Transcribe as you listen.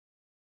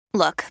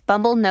Look,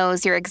 Bumble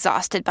knows you're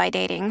exhausted by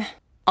dating.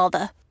 All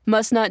the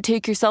must not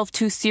take yourself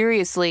too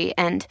seriously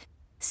and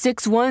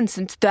 6'1"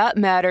 since that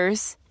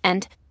matters.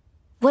 And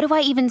what do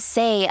I even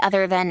say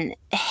other than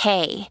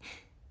hey?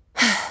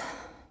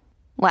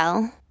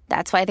 Well,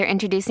 that's why they're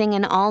introducing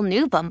an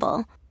all-new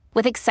Bumble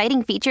with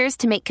exciting features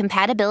to make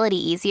compatibility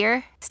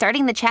easier,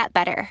 starting the chat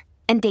better,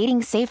 and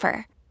dating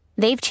safer.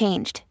 They've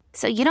changed,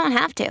 so you don't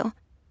have to.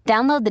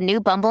 Download the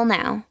new Bumble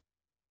now.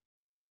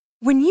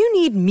 When you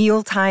need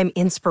mealtime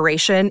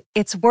inspiration,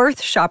 it's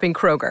worth shopping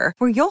Kroger,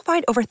 where you'll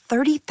find over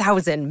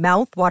 30,000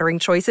 mouth-watering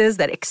choices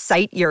that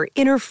excite your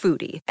inner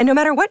foodie. And no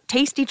matter what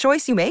tasty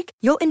choice you make,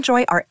 you'll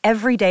enjoy our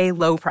everyday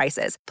low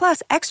prices,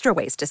 plus extra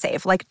ways to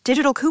save, like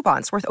digital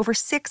coupons worth over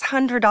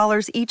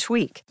 $600 each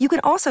week. You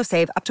can also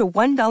save up to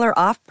 $1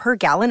 off per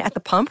gallon at the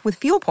pump with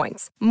fuel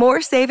points.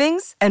 More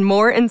savings and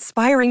more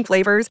inspiring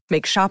flavors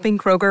make shopping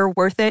Kroger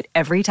worth it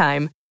every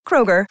time.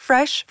 Kroger,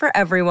 fresh for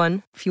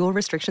everyone. Fuel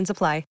restrictions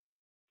apply.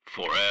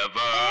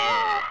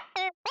 Forever.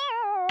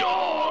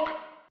 Dog.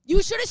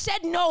 You should have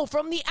said no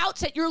from the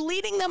outset. You're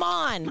leading them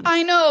on.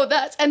 I know,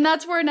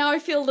 that's where now I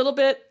feel a little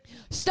bit...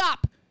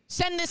 Stop.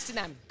 Send this to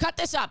them. Cut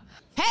this up.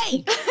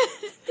 Hey,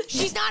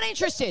 she's not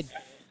interested.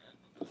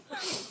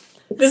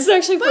 This is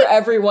actually for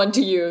everyone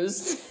to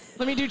use.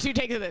 Let me do 2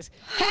 takes of this.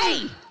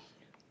 Hey,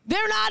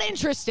 they're not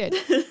interested.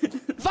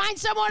 Find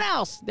someone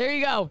else. There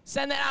you go.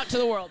 Send that out to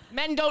the world.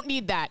 Men don't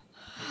need that.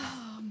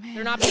 Oh, man.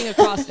 They're not being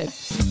accosted.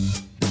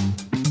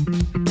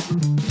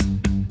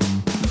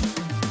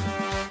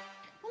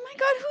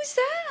 God, who's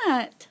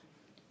that?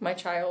 My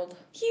child.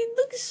 He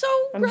looks so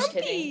I'm just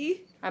grumpy. kidding.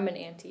 I'm an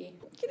auntie.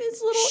 Look at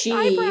his little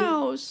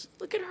eyebrows.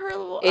 Look at her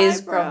little eyebrows.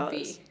 Is eyebrows.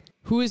 grumpy.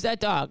 Who is that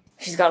dog?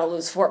 She's got to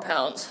lose 4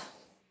 pounds.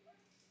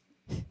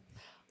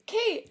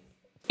 Okay.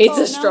 It's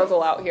a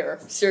struggle out here.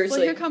 Seriously.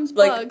 Well, here comes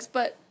Bugs,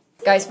 but...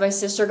 Guys, my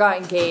sister got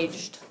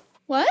engaged.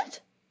 What?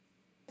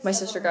 My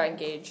sister got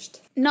engaged.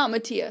 Not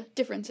Mattia.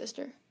 Different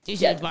sister.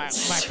 Yeah, by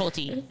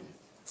Polty.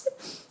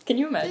 Can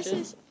you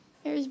imagine?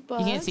 There's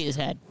Bugs. You can't see his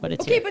head, but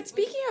it's okay, here. But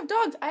speaking of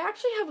dogs, I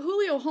actually have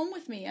Julio home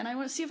with me, and I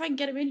want to see if I can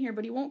get him in here,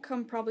 but he won't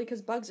come probably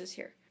because Bugs is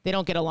here. They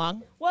don't get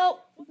along?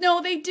 Well, no,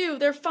 they do.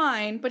 They're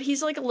fine, but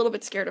he's like a little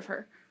bit scared of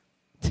her.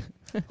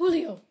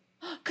 Julio,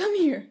 come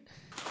here.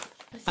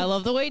 I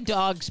love the way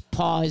dogs'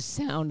 paws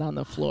sound on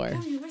the floor.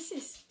 Come here, what's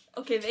this?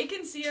 Okay, they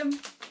can see him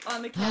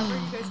on the camera.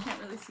 You guys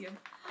can't really see him.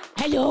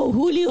 Hello,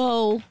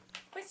 Julio.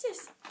 What's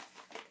this?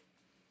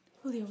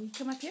 Julio, will you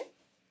come up here?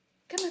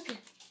 Come up here.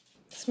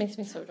 This makes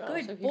me so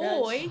jealous. Good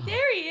boy.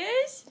 There he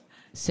is.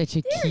 Such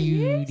a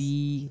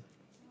cutie.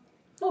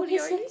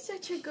 Julio, are you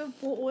such a good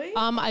boy?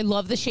 I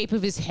love the shape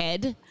of his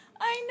head.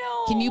 I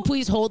know. Can you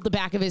please hold the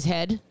back of his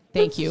head?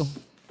 Thank you.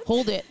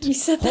 Hold it. You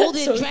said hold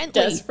that it so gently.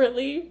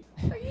 Desperately.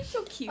 Are you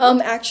so cute?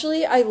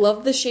 Actually, I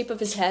love the shape of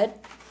his head.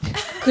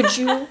 Could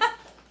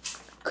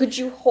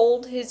you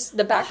hold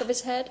the back of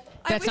his head?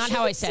 That's not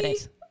how I said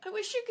it. I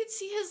wish you could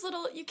see his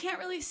little. You can't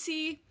really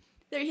see.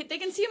 They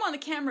can see him on the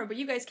camera, but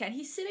you guys can't.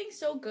 He's sitting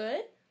so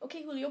good.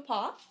 Okay, Julio,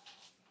 paw.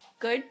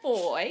 Good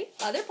boy.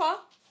 Other paw.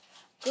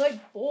 Good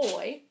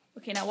boy.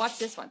 Okay, now watch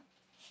this one.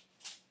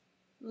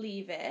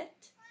 Leave it.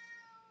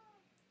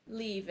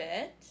 Leave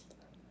it.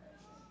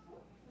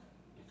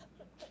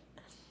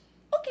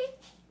 Okay.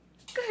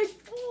 Good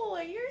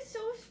boy. You're so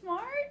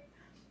smart.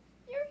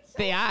 You're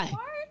so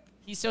smart.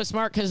 He's so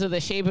smart because of the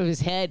shape of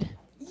his head.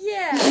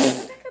 Yeah.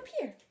 Come back up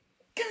here.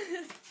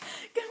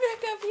 Come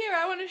back up here.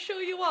 I want to show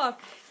you off.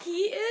 He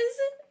is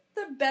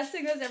the best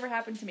thing that's ever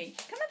happened to me.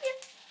 Come up here.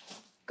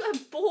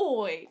 Good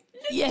boy.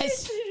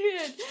 Yes.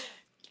 Look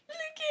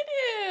at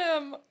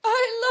him.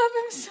 I love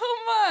him so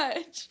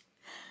much.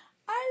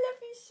 I love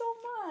you so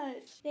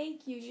much.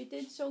 Thank you. You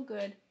did so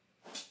good.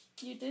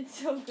 You did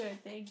so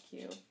good. Thank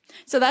you.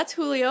 So that's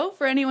Julio.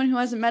 For anyone who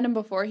hasn't met him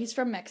before, he's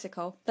from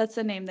Mexico. That's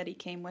the name that he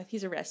came with.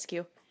 He's a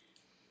rescue.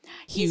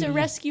 He's a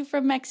rescue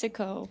from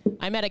Mexico.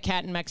 I met a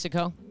cat in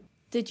Mexico.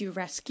 Did you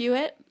rescue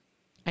it?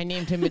 I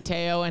named him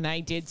Mateo, and I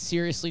did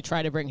seriously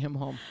try to bring him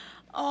home.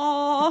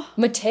 Oh,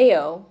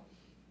 Mateo.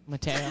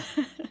 Mateo.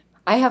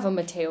 I have a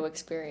Mateo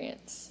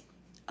experience.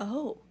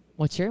 Oh.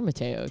 What's your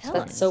Mateo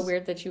experience? That's so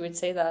weird that you would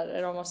say that.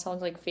 It almost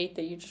sounds like fate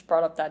that you just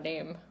brought up that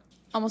name.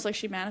 Almost like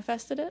she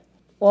manifested it?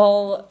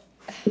 Well,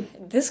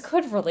 this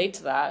could relate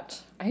to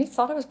that. I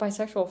thought I was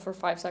bisexual for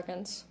 5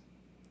 seconds.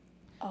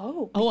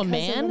 Oh, a because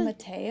man? of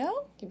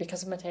Mateo?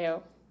 Because of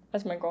Mateo.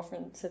 As my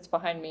girlfriend sits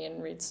behind me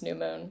and reads New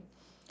Moon.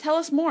 Tell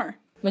us more.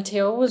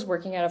 Mateo was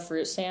working at a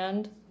fruit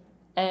stand,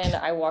 and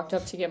I walked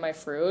up to get my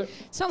fruit.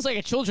 Sounds like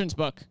a children's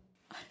book.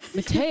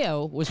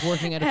 Mateo was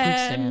working at a fruit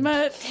stand. And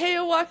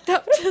Mateo walked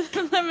up to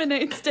the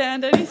lemonade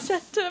stand and he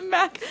said to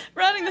Mac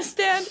running the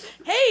stand,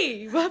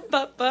 "Hey,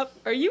 up,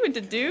 are you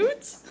into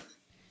dudes?"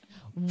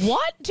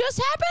 What just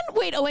happened?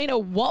 Wait, Elena,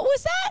 what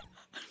was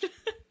that?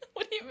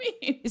 What do you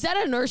mean? Is that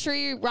a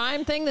nursery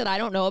rhyme thing that I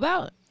don't know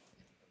about?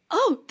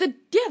 Oh, the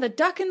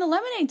duck in the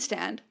lemonade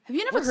stand. Have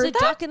you never What's heard the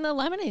that? duck in the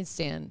lemonade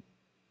stand?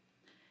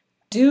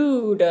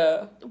 Dude.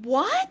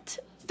 What?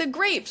 The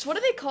grapes. What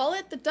do they call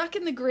it? The duck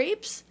in the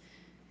grapes?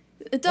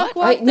 The duck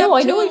What? walked up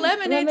I to know a it.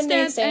 lemonade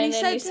stand, and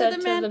he said to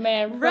the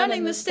man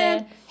running the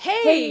stand,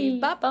 "Hey,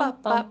 bop,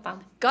 bop,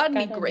 bop, got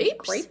any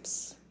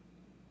grapes?"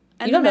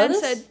 And You the don't know man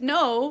this? said,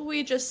 "No,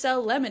 we just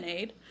sell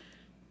lemonade."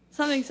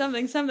 Something,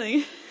 something,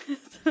 something.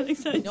 Something,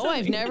 something, No, I've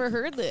something. never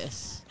heard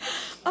this.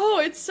 Oh,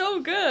 it's so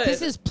good.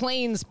 This is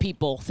Plains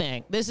people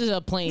thing. This is a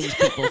Plains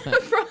people thing.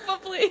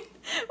 Probably.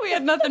 We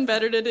had nothing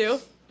better to do.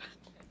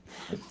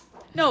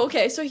 No,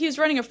 okay, so he was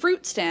running a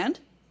fruit stand.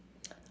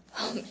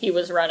 He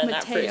was running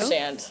that fruit Mateo?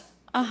 stand.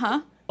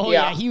 Uh-huh. Oh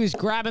Yeah. yeah, he was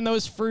grabbing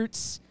those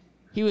fruits.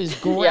 He was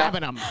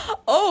grabbing them.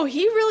 Oh,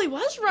 he really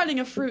was running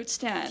a fruit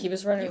stand. He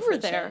was running a You were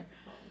fruit there. stand.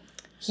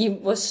 He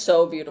was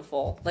so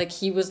beautiful. Like,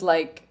 he was,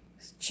 like,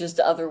 just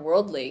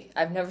otherworldly.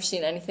 I've never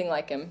seen anything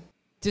like him.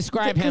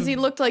 Describe Because him. he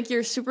looked like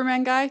your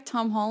Superman guy,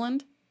 Tom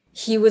Holland.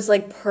 He was,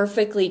 like,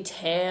 perfectly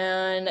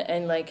tan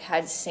and, like,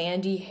 had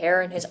sandy hair,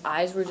 and his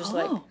eyes were just,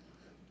 like, Oh.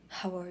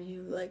 how are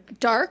you? Like,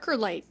 Dark or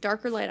light?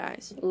 Dark or light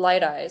eyes?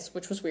 light eyes,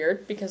 which was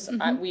weird because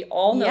we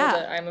all know Yeah.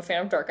 that I'm a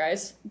fan of dark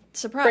eyes.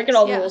 Surprise. Breaking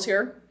all the yeah. rules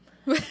here.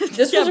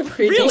 This was a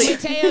pretty really?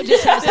 Mateo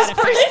just has that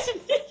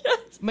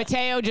effect.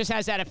 Mateo just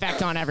has that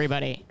effect on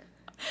everybody.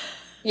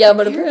 Yeah,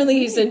 but apparently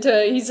he's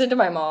into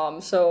my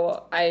mom,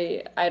 so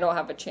I don't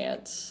have a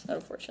chance,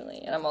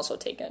 unfortunately, and I'm also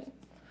taken.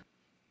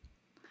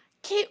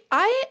 Okay,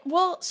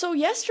 so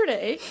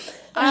yesterday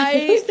I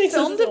This is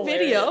filmed a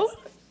video. hilarious.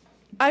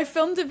 I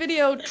filmed a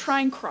video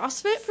trying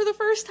CrossFit for the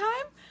first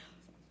time,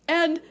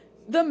 and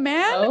the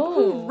man Oh.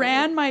 who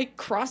ran my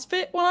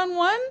CrossFit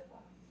one-on-one,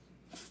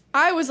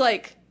 I was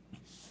like,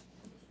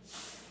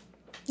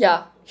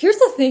 Yeah. Here's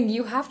the thing,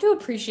 you have to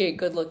appreciate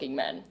good-looking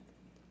men.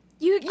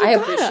 you I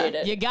gotta. appreciate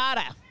it. You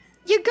gotta.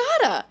 You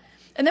gotta.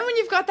 And then when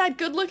you've got that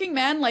good-looking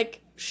man,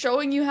 like,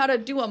 showing you how to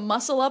do a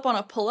muscle up on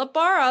a pull-up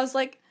bar, I was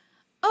like,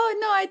 oh,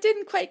 no, I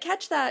didn't quite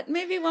catch that.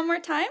 Maybe one more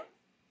time?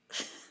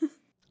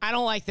 I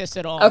don't like this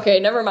at all. Okay,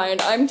 never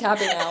mind. I'm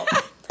tapping out.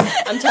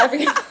 I'm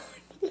tapping out.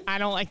 I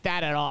don't like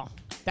that at all.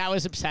 That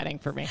was upsetting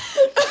for me.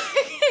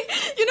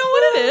 You know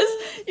what it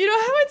is? You know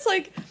how it's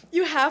like,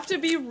 you have to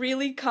be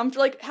really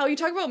comfortable, like, how you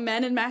talk about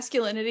men and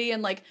masculinity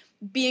and, like,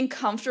 being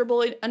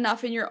comfortable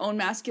enough in your own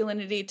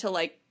masculinity to,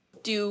 like,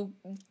 do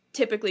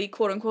typically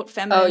quote-unquote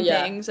feminine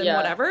things and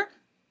whatever.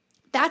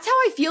 That's how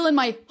I feel in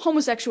my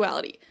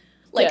homosexuality.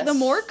 Like, Yes. the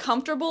more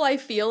comfortable I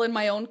feel in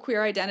my own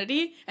queer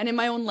identity and in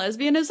my own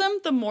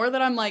lesbianism, the more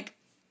that I'm like,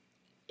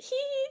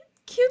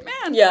 cute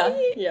man. Yeah,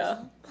 He- yeah.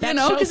 That's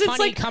know, so 'cause it's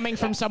funny like- coming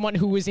from someone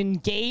who was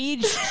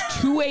engaged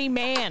to a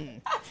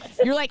man.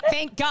 You're like,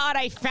 thank God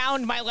I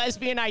found my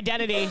lesbian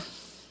identity.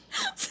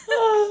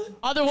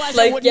 Otherwise,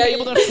 I Like, wouldn't yeah,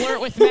 be able to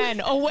flirt with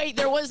men. Oh, wait,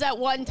 there was that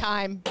one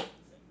time.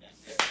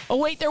 Oh,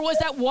 wait, there was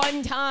that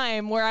one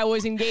time where I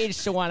was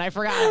engaged to one. I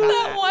forgot about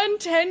That that. one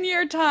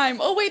 10-year time.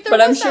 Oh, wait, there But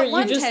was I'm that sure you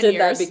one just 10 did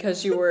years. that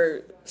because you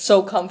were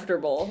so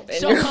comfortable in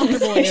So your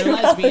comfortable in your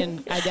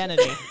lesbian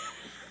identity.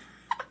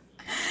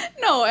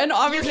 No, and You're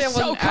obviously I so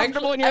wasn't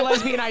comfortable in actually- your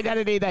lesbian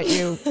identity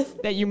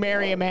that you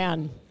marry a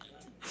man.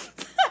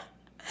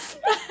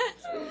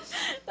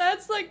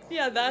 That's like,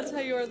 yeah, that's how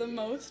you are the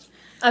most.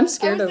 I'm I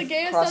scared was of the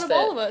gayest CrossFit. out of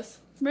all of us.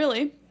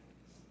 Really?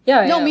 Yeah,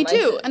 I No, am. me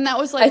too. And that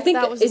was like, I think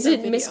that was is the it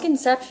video.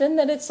 misconception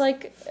that it's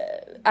like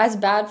as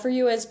bad for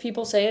you as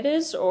people say it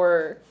is,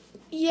 or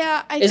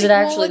Yeah, I Is think it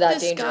actually what that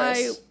this guy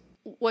dangerous?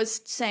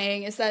 was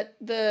saying is that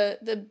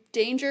the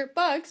danger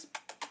bugs,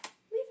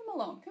 leave him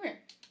alone. Come here.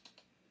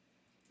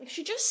 Like,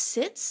 she just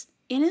sits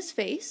in his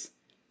face.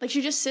 Like,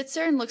 she just sits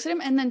there and looks at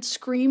him and then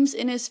screams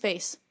in his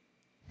face.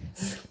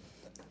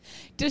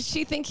 Does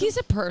she think he's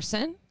a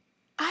person?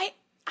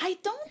 I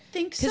don't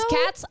think so.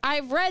 Because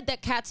I've read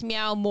that cats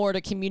meow more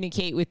to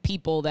communicate with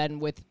people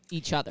than with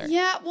each other.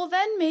 Yeah, well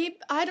then maybe,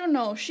 I don't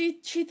know. She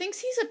thinks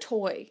he's a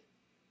toy.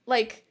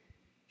 Like,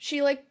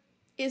 she like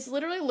is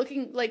literally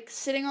looking, like,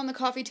 sitting on the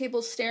coffee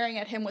table staring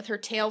at him with her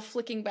tail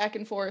flicking back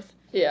and forth.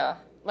 yeah?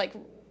 Like,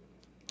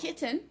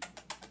 kitten,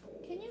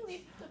 can you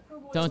leave the poor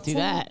boy Don't do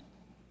alone? that.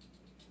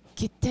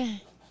 Get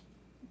that.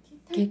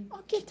 Oh,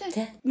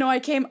 kitten. No, I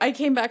came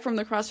back from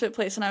the CrossFit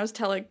place and I was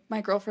telling my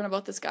girlfriend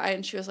about this guy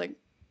and she was like,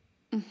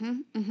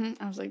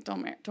 I was like,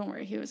 don't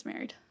worry, he was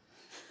married.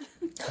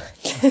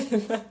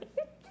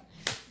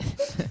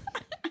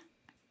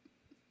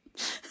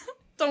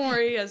 Don't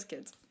worry, he has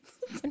kids.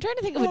 I'm trying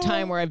to think of a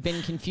time where I've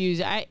been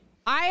confused. I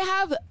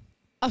have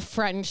a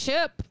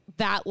friendship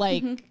that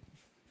like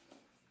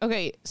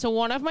okay, so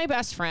one of my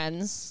best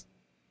friends,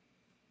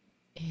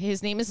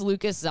 his name is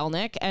Lucas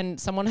Zelnick, and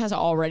someone has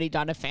already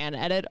done a fan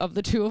edit of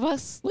the two of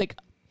us. Like,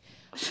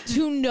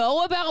 to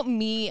know about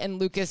me and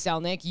Lucas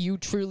Zelnick, you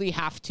truly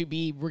have to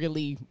be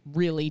really,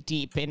 really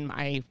deep in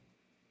my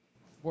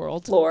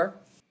world. Lore.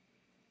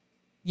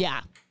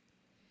 Yeah.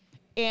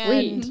 And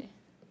Wait.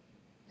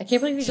 I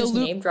can't believe you So just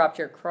Lu- name dropped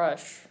your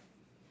crush.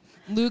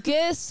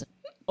 Lucas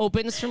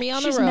opens for me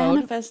on She's the road.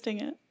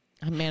 manifesting it.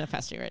 I'm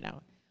manifesting right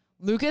now.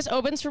 Lucas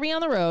opens for me on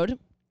the road.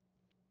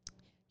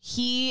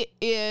 He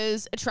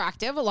is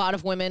attractive. A lot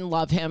of women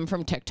love him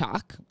from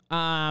TikTok.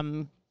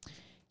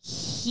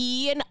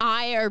 He and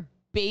I are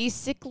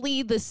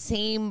basically the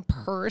same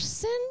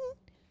person.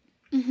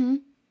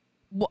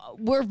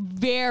 we're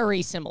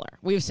very similar.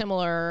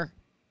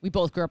 We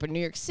both grew up in New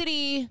York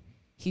City.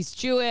 He's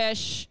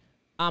Jewish.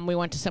 We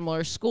went to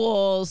similar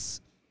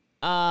schools.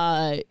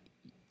 Gay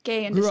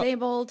and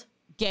disabled.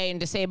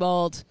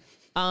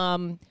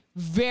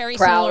 Very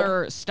Proud.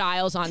 similar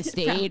styles on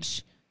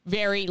stage.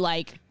 Very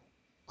like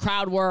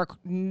crowd work,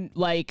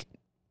 like,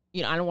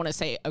 you know, I don't want to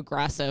say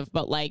aggressive,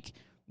 but like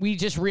we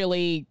just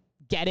really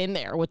get in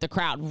there with the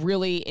crowd,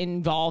 really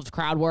involved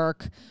crowd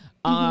work.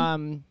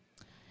 And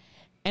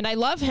I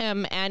love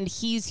him, and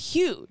he's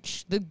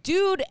huge. The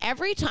dude,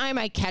 every time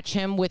I catch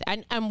him with,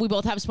 and we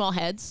both have small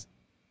heads.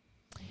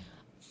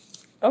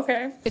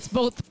 Okay. It's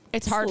hard A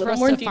for little us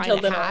more to detailed find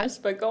a than hat. ours,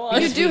 but go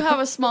on. You do have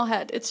a small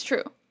head. It's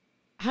true.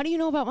 How do you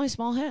know about my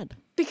small head?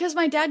 Because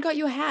my dad got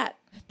you a hat,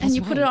 and That's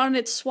you put it right. on and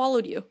it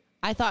swallowed you.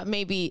 I thought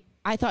maybe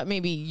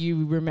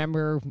you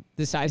remember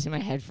the size of my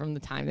head from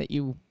the time that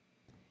you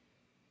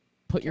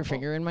put your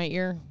finger in my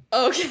ear.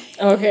 Okay.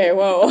 Okay,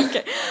 whoa.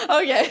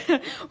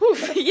 Okay.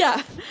 Oof,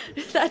 yeah,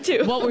 that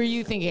too. What were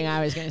you thinking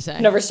I was going to say?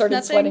 Never started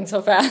Nothing. sweating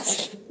so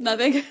fast.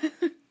 Nothing.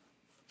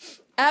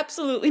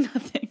 Absolutely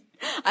nothing.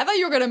 I thought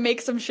you were gonna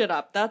make some shit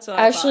up. That's what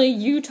Ashley,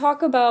 you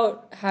talk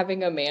about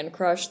having a man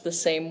crush the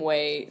same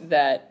way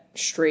that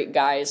straight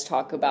guys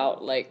talk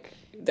about, like,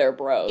 their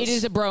bros. It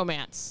is a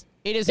bromance.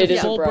 It is It a is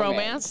a full bromance.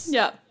 bromance.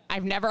 Yeah.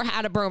 I've never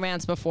had a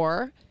bromance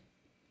before.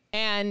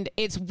 And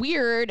it's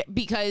weird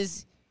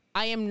because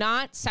I am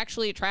not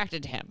sexually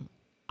attracted to him,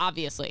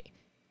 obviously.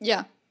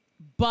 Yeah.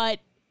 But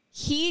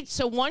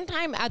so one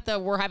time at the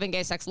We're Having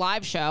Gay Sex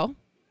live show,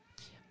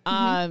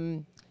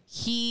 I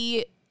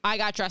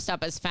got dressed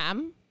up as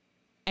femme,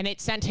 and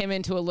it sent him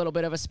into a little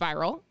bit of a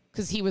spiral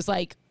because he was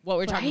like, what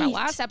we were talking about Right.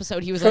 last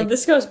episode, he was So like,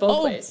 this goes both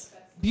oh, ways.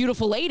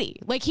 beautiful lady.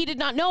 Like, he did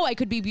not know I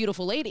could be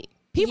beautiful lady.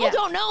 People Yeah.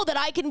 don't know that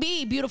I can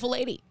be beautiful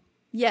lady.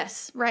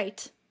 Yes.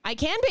 Right. I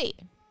can be.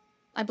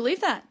 I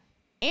believe that.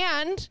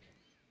 And,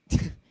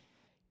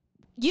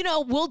 you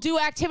know, we'll do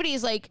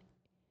activities like,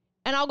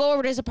 and I'll go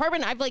over to his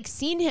apartment. I've like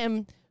seen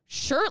him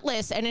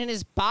shirtless and in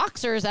his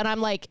boxers. And I'm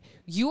like,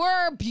 you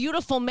are a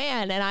beautiful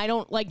man. And I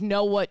don't like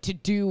know what to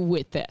do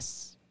with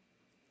this.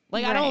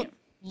 Like, I don't Right.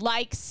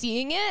 like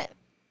seeing it.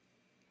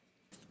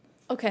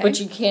 Okay. But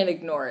you can't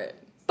ignore it.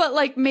 But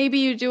like maybe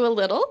you do a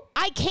little.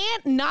 I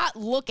can't not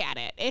look at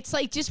it. It's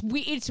like just,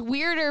 it's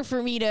weirder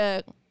for me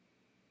to.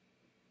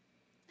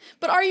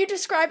 But are you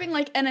describing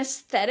like an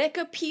aesthetic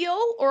appeal,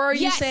 or are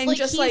you Yes, saying like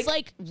just he's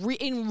like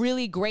in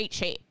really great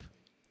shape.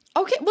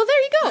 okay? Well,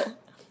 there you go.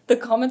 The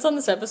comments on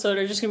this episode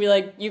are just gonna be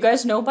like, you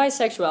guys know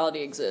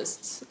bisexuality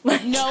exists.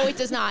 Like, No, it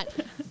does not.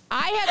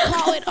 I had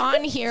call it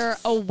on here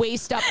a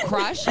waist up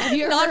crush. Have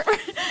you ever?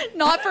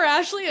 Not for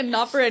Ashley and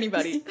not for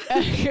anybody.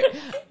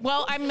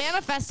 Well, I'm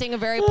manifesting a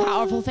very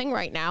powerful thing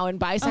right now, and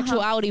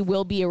bisexuality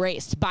will be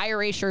erased. By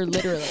erasure,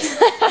 literally.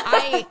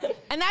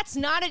 And that's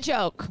not a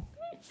joke.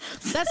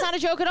 That's not a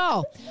joke at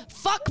all.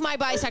 Fuck my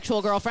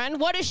bisexual girlfriend.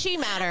 What does she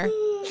matter?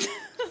 Oh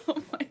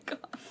my god.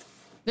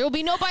 There will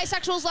be no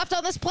bisexuals left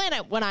on this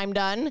planet when I'm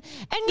done.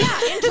 And yeah,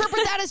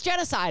 interpret that as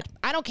genocide.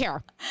 I don't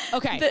care.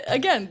 Okay.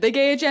 Again, the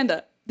gay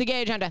agenda. The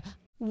gay agenda.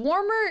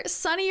 Warmer,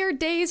 sunnier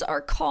days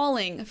are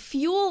calling.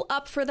 Fuel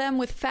up for them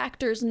with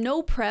Factor's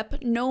no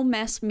prep, no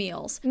mess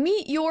meals.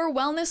 Meet your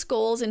wellness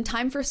goals in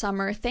time for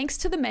summer thanks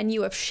to the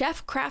menu of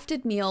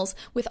chef-crafted meals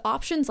with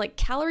options like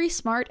Calorie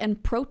Smart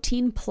and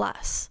Protein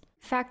Plus.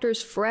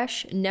 Factor's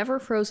fresh, never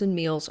frozen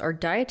meals are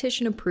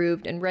dietitian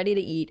approved and ready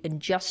to eat in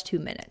just 2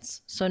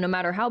 minutes. So no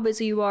matter how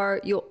busy you are,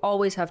 you'll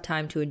always have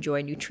time to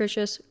enjoy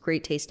nutritious,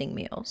 great tasting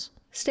meals.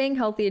 Staying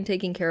healthy and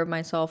taking care of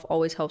myself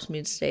always helps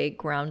me to stay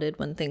grounded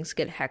when things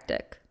get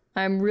hectic.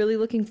 I'm really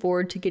looking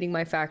forward to getting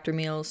my Factor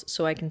meals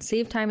so I can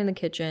save time in the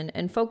kitchen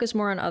and focus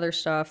more on other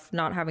stuff,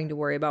 not having to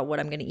worry about what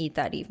I'm going to eat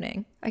that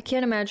evening. I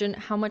can't imagine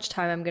how much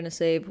time I'm going to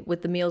save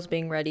with the meals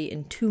being ready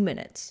in 2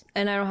 minutes.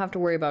 And I don't have to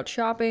worry about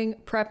shopping,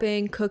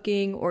 prepping,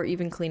 cooking, or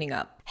even cleaning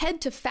up.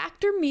 Head to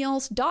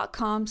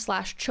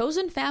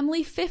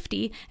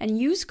factormeals.com/chosenfamily50 and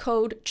use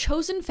code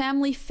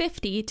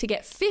chosenfamily50 to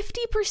get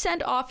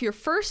 50% off your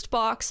first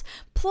box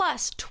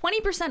plus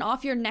 20%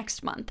 off your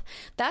next month.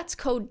 That's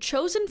code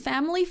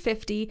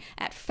chosenfamily50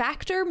 at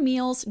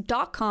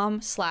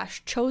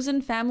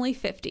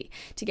factormeals.com/chosenfamily50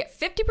 to get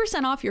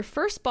 50% off your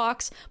first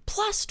box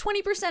plus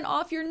 20%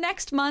 off your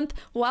next month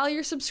while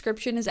your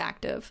subscription is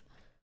active.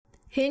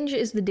 Hinge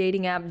is the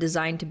dating app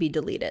designed to be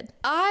deleted.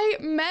 I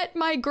met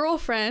my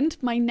girlfriend,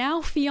 my now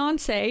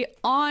fiance,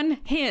 on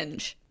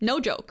Hinge. No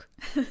joke.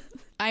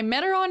 I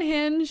met her on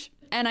Hinge,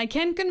 and I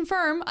can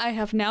confirm I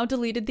have now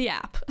deleted the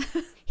app.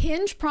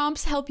 Hinge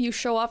prompts help you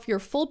show off your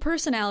full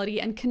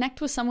personality and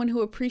connect with someone who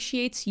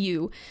appreciates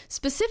you.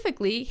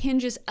 Specifically,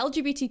 Hinge's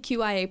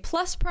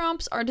LGBTQIA+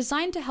 prompts are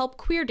designed to help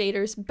queer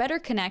daters better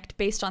connect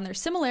based on their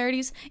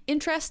similarities,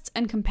 interests,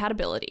 and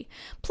compatibility.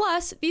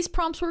 Plus, these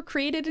prompts were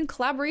created in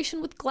collaboration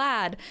with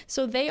GLAAD,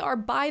 so they are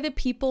by the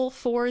people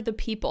for the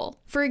people.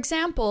 For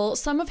example,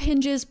 some of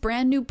Hinge's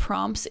brand new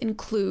prompts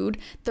include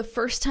 "The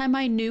first time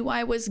I knew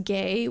I was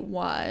gay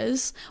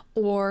was,"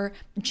 or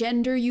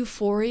 "Gender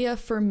euphoria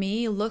for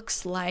me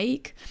looks like,"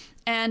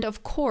 And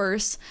of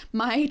course,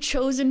 my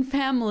chosen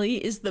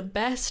family is the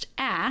best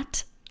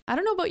at... I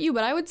don't know about you,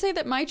 but I would say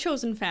that my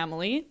chosen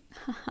family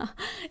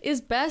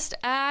is best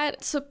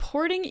at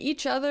supporting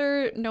each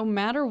other no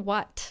matter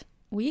what.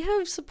 We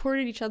have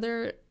supported each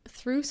other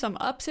through some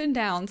ups and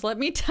downs, let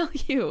me tell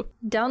you.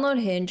 Download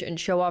Hinge and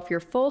show off your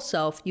full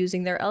self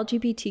using their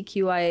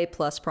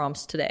LGBTQIA+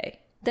 prompts today.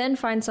 Then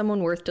find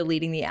someone worth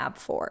deleting the app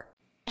for.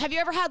 Have you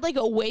ever had like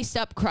a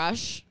waist-up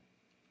crush?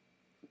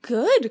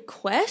 Good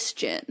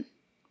question.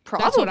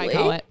 Probably. That's what I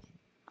call it.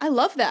 I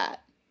love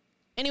that.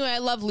 Anyway, I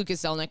love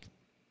Lucas Zelnick.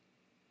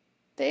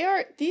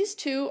 These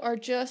two are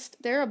just,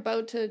 they're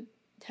about to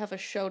have a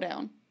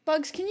showdown.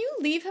 Bugs, can you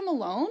leave him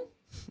alone?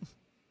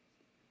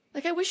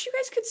 Like, I wish you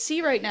guys could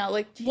see right now.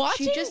 Like,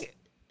 she just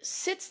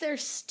sits there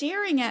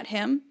staring at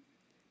him.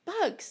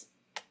 Bugs.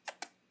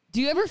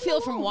 Do you ever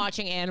feel from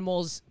watching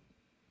animals?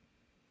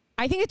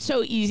 I think it's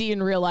so easy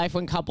in real life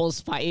when couples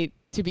fight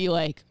to be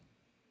like,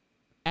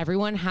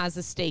 everyone has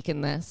a stake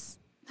in this.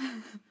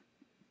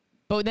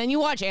 But then you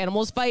watch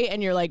animals fight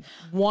and you're like,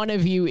 one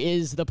of you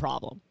is the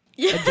problem.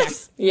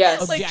 Yes.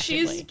 Yes. Like,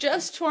 she's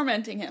just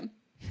tormenting him.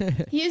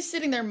 He is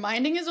sitting there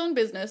minding his own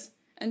business,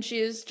 and she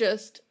is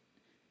just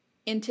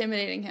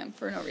intimidating him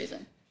for no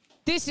reason.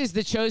 This is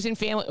the chosen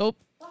family. Oh.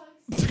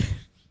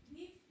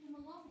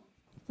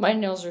 My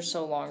nails are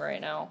so long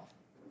right now.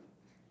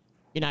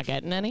 You're not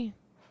getting any?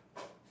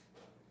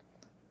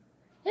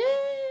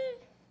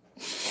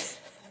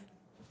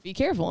 Be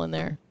careful in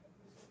there.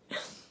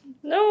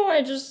 No,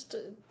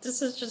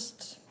 this is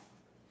just...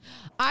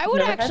 I would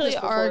Never had actually this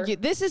before. argue,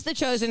 this is the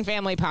Chosen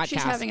Family podcast.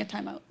 She's having a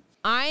timeout.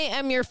 I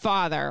am your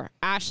father,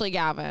 Ashley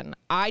Gavin.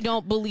 I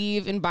don't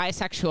believe in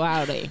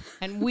bisexuality,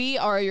 and we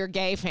are your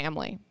gay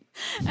family.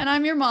 And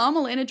I'm your mom,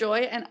 Elena Joy,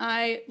 and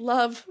I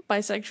love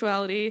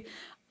bisexuality.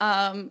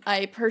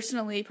 I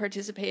personally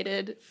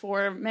participated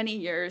for many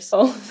years.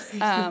 Oh.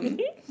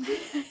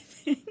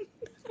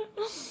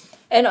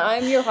 And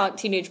I'm your hot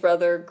teenage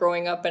brother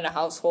growing up in a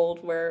household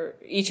where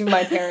each of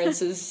my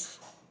parents is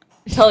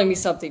telling me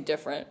something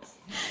different.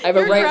 I have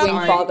a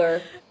right-wing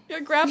father. You're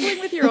grappling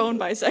with your own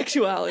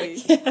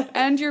bisexuality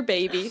and your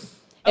baby.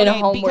 In a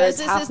home where because it's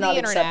this half is not the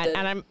internet, accepted.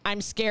 and I'm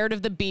scared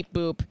of the beep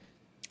boop.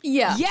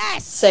 Yeah.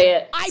 Yes! Say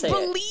it. I Say it.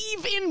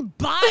 believe in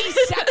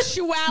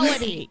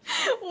bisexuality.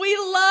 We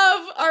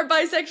love our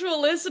bisexual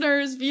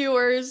listeners,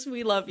 viewers.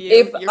 We love you.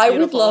 If You're I would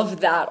beautiful. love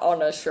that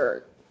on a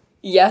shirt.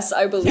 Yes,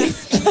 I believe.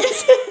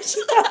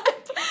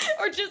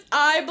 Or just,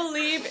 I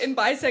believe in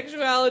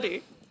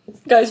bisexuality.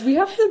 Guys, we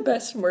have the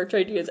best merch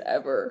ideas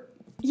ever.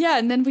 Yeah,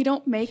 and then we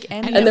don't make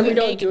any. And then we we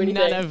don't make do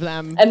anything. none of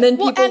them. And then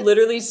Well, people and-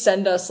 literally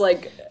send us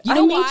like, You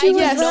know I made why? you a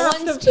Because no draft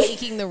one's of-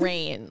 taking the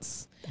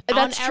reins.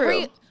 That's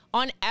true.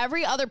 On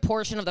every other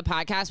portion of the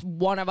podcast,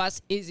 one of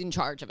us is in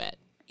charge of it.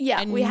 Yeah,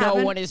 and we no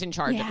haven't- one is in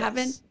charge we of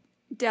haven't this.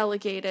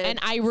 delegated. And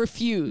I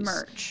refuse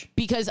merch.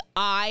 because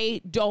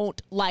I don't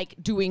like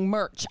doing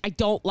merch. I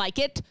don't like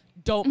it.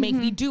 Don't make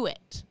me do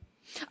it.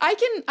 I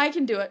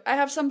can do it. I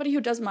have somebody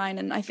who does mine,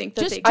 and I think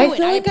that Just they do I can. it.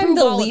 feel like I'm approve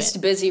the all of least it.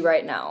 busy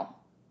right now.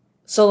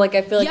 So like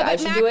I feel like Yeah, I but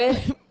should Mac- do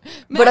it. Mac,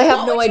 But I have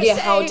what no would you idea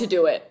how say- to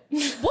do it.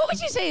 What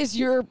would you say is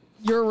your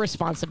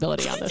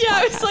responsibility on this Yeah,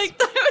 I podcast?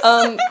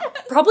 was like,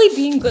 Probably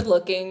being good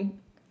looking.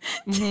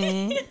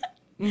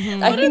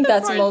 I think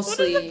that's parts-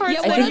 mostly. what are the parts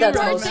yeah, that what I are think the that's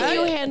parts that you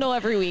mostly. handle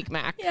every week,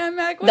 Mac? yeah,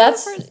 Mac, what's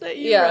That's the parts that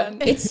you yeah. run?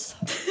 It's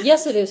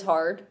yes, it is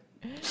hard,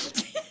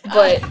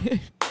 but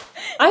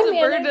I'm a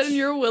burden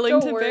you're willing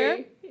to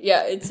bear?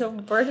 Yeah, it's a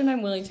burden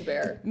I'm willing to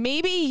bear.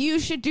 Maybe you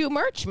should do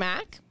merch,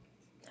 Mac.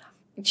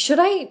 Should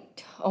I?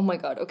 Oh my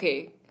god.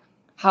 Okay,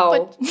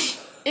 how?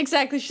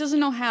 Exactly, she doesn't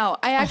know how.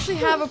 I actually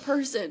have a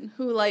person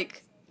who,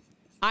 like,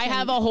 I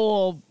have a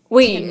whole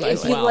Wait, team if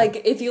as you well.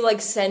 if you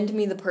send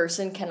me the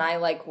person, can I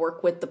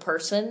work with the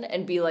person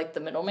and be like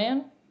the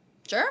middleman?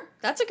 sure,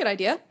 that's a good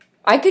idea.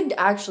 I could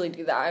actually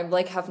do that.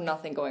 I have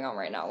nothing going on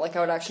right now. I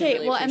would actually Okay,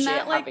 really well, and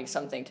appreciate that, having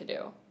something to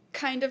do.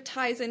 Kind of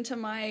ties into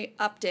my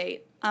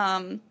update.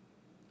 I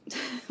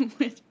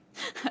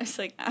was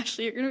like,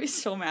 Ashley, you're gonna be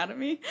so mad at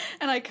me,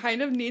 and I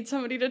kind of need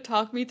somebody to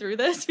talk me through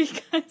this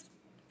because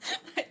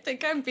I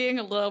think I'm being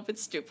a little bit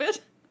stupid.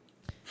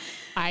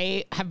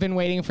 I have been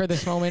waiting for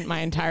this moment my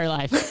entire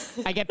life.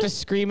 I get to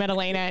scream at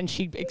Elena, and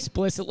she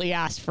explicitly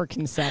asked for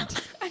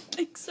consent. I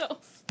think so.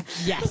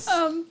 Yes.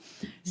 So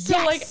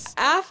Yes.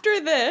 after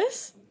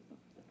this,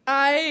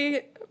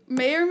 I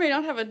may or may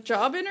not have a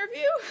job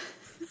interview.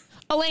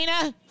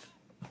 Elena,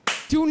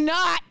 do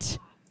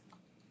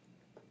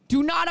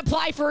not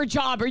apply for a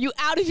job. Are you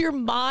out of your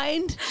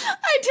mind?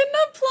 I didn't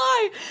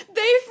apply.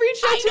 They've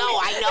reached out to me.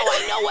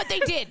 I know what they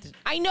did.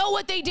 I know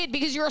what they did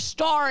because you're a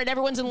star and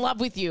everyone's in love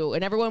with you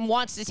and everyone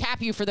wants to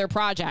tap you for their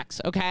projects,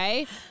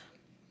 okay?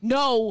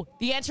 No.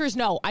 The answer is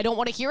no. I don't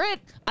want to hear it.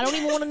 I don't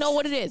even want to know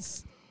what it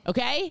is,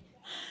 okay?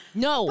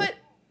 No. But-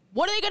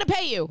 what are they going to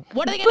pay you?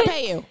 What are they going to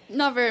pay you?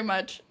 Not very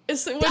much. It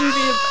wouldn't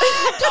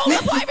Don't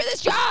apply for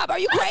this job. Are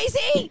you crazy?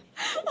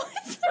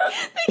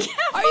 They can't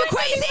Are you find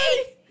crazy?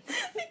 anybody.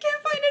 They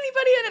can't find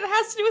anybody, and it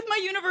has to do with my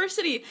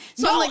university.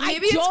 So no, I'm like,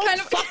 maybe I don't it's kind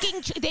of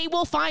fucking. They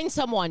will find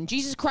someone.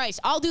 Jesus Christ,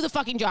 I'll do the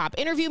fucking job.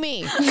 Interview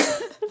me.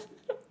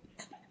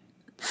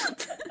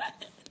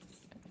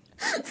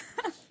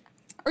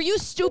 Are you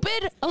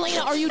stupid? Elena,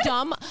 are you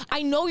dumb?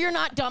 I know you're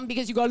not dumb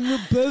because you got in the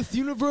best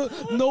universe.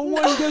 No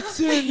one gets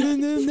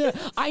in.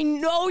 I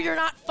know you're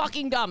not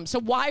fucking dumb. So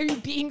why are you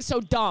being so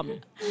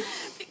dumb?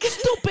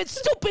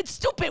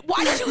 Stupid.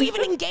 Why did you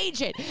even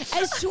engage it?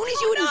 As soon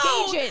as you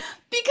engage it,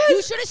 because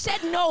you should have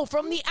said no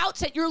from the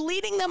outset. You're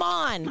leading them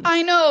on.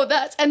 I know,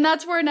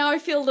 that's where now I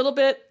feel a little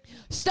bit.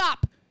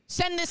 Stop.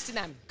 Send this to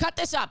them. Cut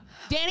this up.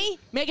 Danny,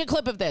 make a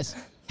clip of this.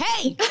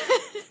 Hey,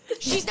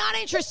 she's not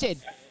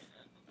interested.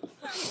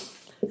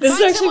 This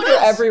is actually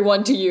for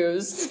everyone to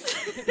use.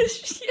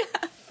 It's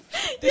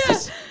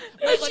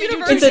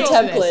It's a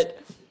template.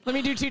 Let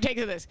me do 2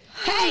 takes of this.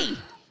 Hey,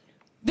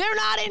 they're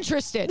not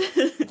interested.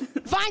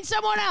 Find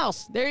someone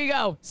else. There you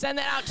go. Send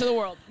that out to the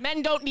world.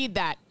 Men don't need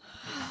that.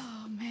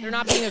 Oh, man. They're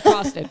not being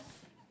accosted.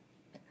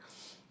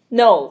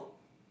 No.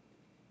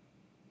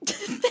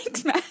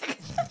 Thanks, Mac.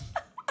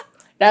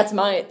 That's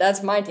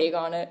my take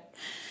on it.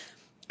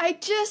 I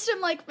just am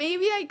like,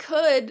 maybe I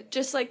could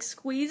just like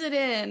squeeze it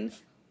in.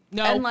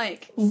 No. And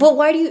like, But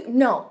why do you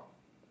no?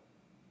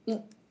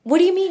 What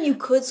do you mean you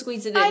could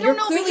squeeze it in? I don't You're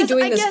know, clearly because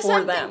doing I this guess for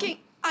I'm them.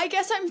 thinking. I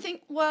guess I'm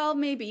thinking. Well,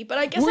 maybe, but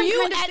I guess Were I'm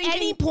you kind of at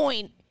thinking.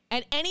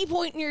 any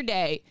point in your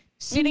day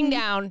sitting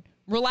down,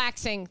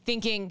 relaxing,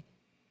 thinking,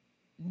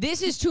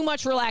 this is too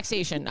much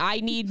relaxation.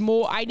 I need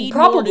more. I need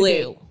more to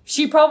do.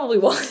 She probably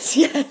was.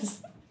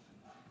 Yes.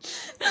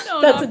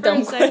 No, That's not a for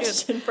dumb second.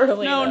 question for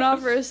Elena. No, not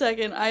for a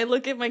second. I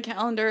look at my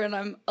calendar and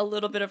I'm a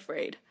little bit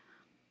afraid.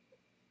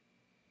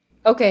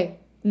 Okay.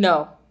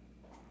 No.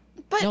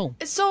 But No.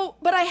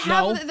 but I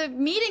have No. the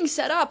meeting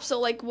set up.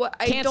 So like, what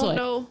I Cancel don't it.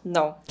 know.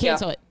 No.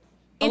 Cancel it.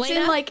 It's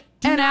Elena, in like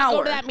do an not hour.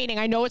 go to that meeting.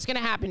 I know it's going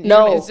to happen.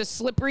 No. It's a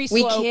slippery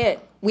We slope. can't.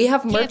 We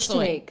have merch Cancel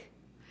to it. make.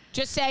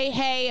 Just say,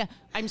 hey,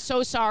 I'm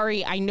so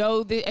sorry. I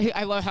know that.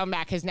 I love how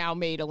Mac has now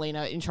made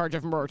Elena in charge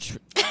of merch.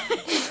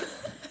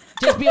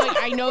 Just be like,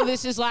 I know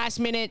this is last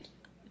minute.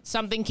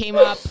 Something came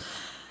up.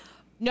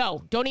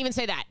 No, don't even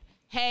say that.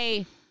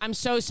 Hey, I'm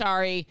so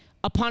sorry.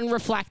 Upon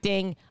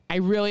reflecting, I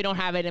really don't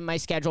have it in my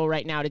schedule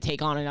right now to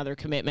take on another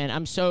commitment.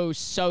 I'm so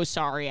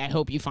sorry. I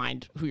hope you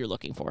find who you're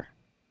looking for.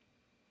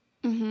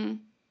 Mm-hmm.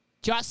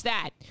 Just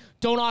that.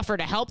 Don't offer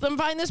to help them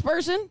find this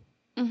person.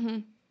 Mm-hmm.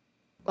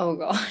 Oh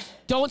God.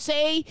 Don't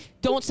say,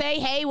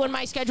 hey, when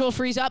my schedule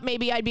frees up,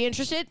 maybe I'd be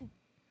interested.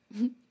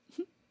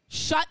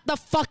 Shut the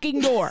fucking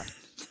door.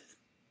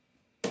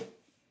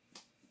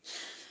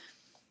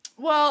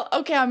 Well,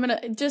 okay, I'm gonna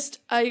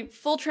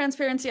full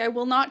transparency. I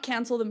will not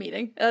cancel the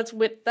meeting.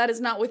 That is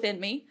not within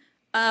me.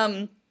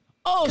 Oh,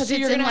 'Cause so it's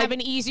you're in, going to like, have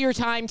an easier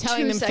time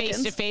telling 2 them face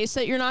seconds. to face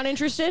that you're not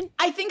interested?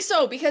 I think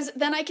so, because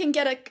then I can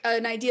get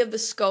an idea of the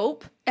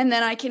scope, and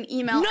then I can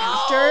email No!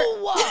 after.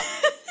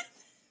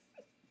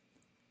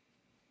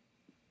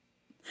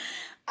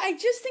 I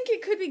just think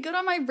it could be good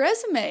on my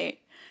resume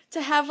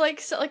to have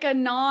that's a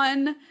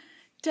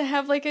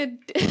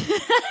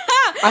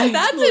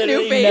new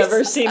literally face.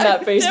 never seen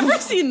that face Never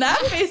before. seen that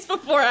face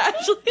before,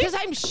 actually. Because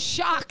I'm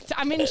shocked.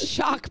 I'm in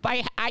shock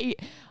by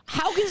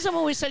how can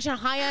someone with such a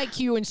high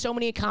IQ and so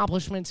many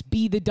accomplishments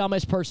be the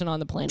dumbest person on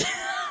the planet?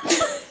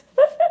 That's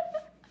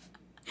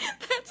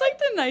like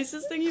the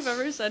nicest thing you've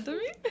ever said to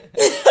me.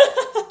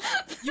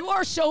 You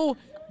are so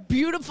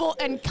beautiful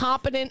and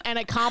competent and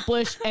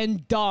accomplished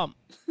and dumb.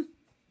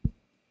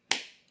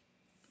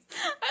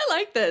 I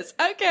like this.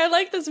 Okay, I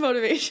like this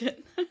motivation.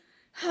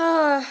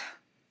 I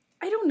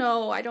don't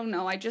know.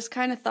 I just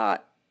kind of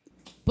thought.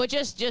 But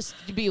just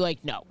to be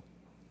like, no.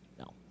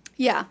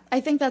 Yeah, I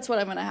think that's what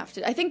I'm going to have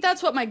to. I think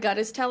that's what my gut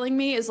is telling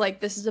me is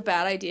like, this is a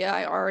bad idea.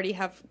 I already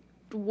have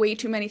way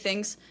too many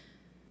things.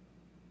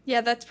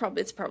 Yeah, it's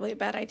probably a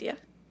bad idea.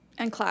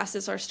 And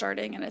classes are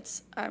starting and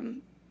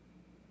I'm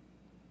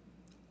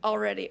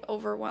already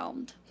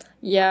overwhelmed.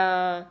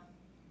 Yeah.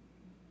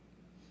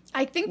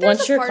 I think there's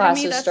Once a your part of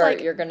me classes that's start,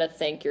 like, you're gonna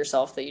thank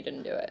yourself that you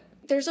didn't do it.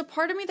 there's a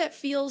part of me that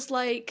feels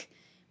like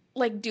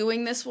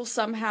doing this will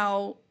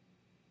somehow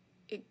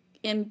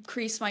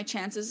increase my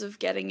chances of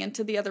getting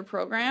into the other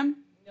program.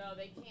 No,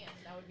 they can't.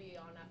 That would be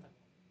unethical.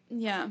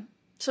 Yeah.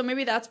 So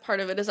maybe that's part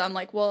of it is I'm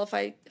like, well,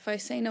 if I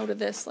say no to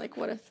this, like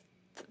what if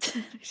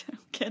I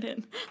don't get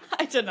in?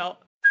 I don't know.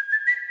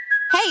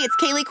 Hey, it's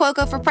Kaylee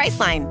Cuoco for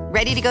Priceline.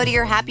 Ready to go to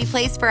your happy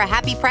place for a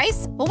happy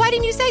price? Well, why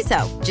didn't you say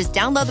so? Just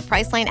download the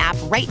Priceline app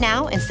right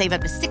now and save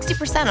up to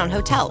 60% on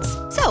hotels.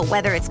 So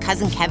whether it's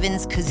Cousin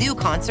Kevin's Kazoo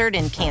Concert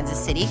in Kansas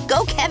City,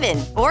 go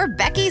Kevin, or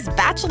Becky's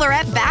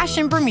Bachelorette Bash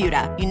in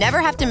Bermuda, you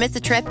never have to miss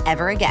a trip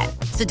ever again.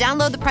 So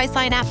download the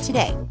Priceline app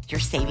today. Your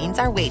savings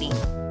are waiting.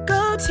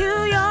 Go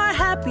to your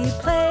happy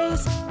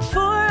place for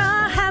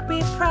a happy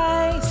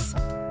price.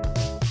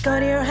 Go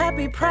to your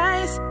happy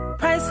price,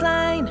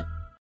 Priceline.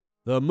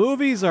 The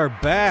movies are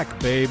back,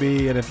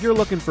 baby, and if you're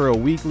looking for a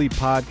weekly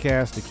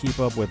podcast to keep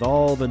up with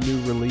all the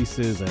new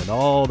releases and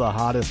all the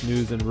hottest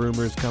news and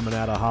rumors coming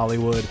out of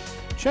Hollywood,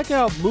 Check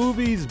out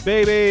Movies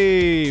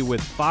Baby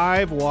with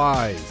 5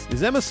 Ys.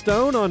 Is Emma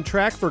Stone on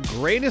track for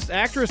greatest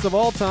actress of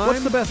all time?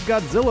 What's the best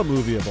Godzilla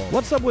movie of all?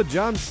 What's up with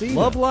John Cena?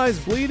 Love Lies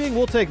Bleeding?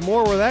 We'll take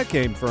more where that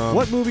came from.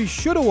 What movie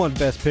should have won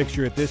Best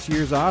Picture at this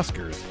year's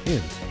Oscars?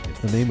 Hint.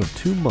 The name of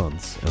 2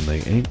 months, and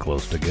they ain't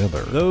close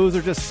together. Those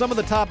are just some of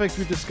the topics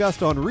we've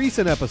discussed on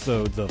recent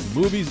episodes of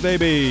Movies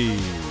Baby.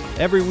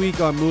 Every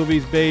week on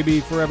Movies Baby,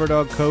 Forever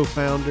Dog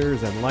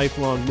co-founders and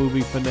lifelong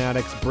movie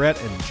fanatics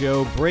Brett and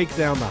Joe break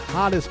down the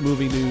hottest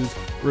movie news,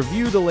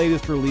 review the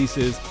latest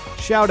releases,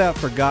 shout out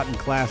forgotten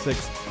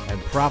classics, and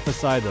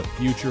prophesy the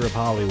future of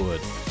Hollywood.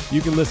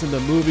 You can listen to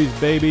Movies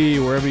Baby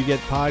wherever you get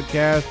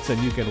podcasts,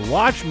 and you can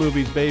watch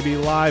Movies Baby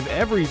live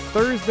every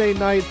Thursday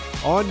night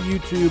on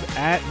YouTube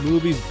at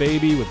Movies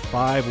Baby with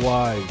 5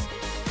 Ys.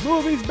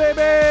 Movies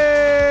Baby!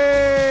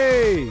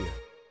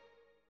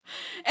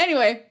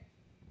 Anyway,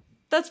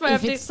 that's my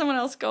update. Someone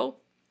else go.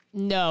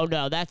 No,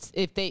 that's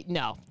if they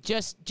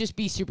just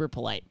be super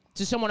polite.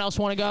 Does someone else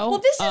want to go? Well,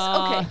 this is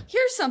okay.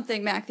 Here's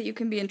something, Mac, that you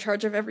can be in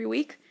charge of every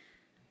week.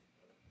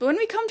 But when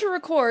we come to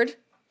record,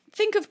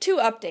 think of 2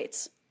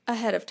 updates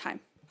ahead of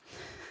time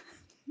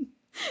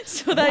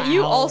so that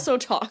you also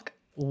talk.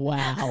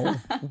 Wow.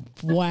 I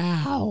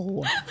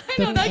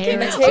know that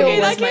came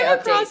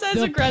across as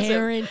the aggressive.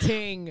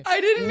 Parenting.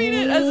 I didn't mean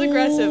it as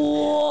aggressive.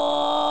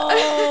 Whoa.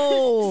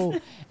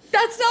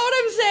 That's not what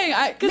I'm saying.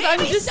 Because I'm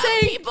just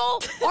saying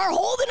people are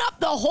holding up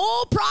the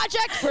whole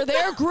project for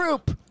their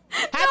group.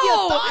 Have you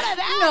thought of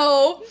that?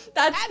 No,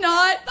 that's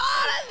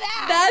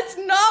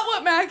not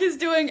what Mac is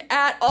doing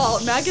at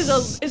all. Mac is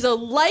a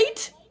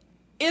light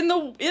in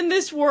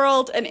this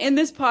world and in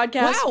this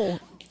podcast. Wow.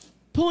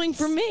 Pulling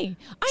from me.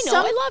 I know,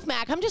 I love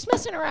Mac. I'm just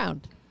messing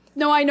around.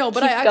 No, I know,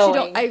 but I actually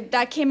don't.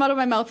 That came out of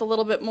my mouth a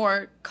little bit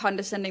more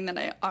condescending than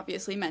I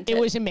obviously meant it. It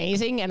was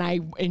amazing, and I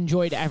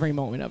enjoyed every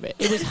moment of it.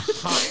 It was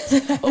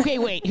hot. Okay,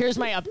 wait. Here's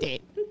my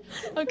update.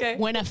 Okay.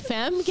 When a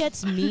femme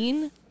gets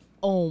mean,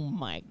 oh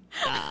my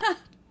God.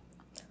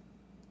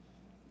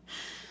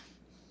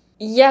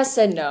 Yes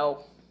and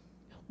no.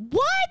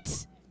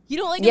 What? You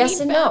don't like yes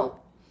a mean and femme? no.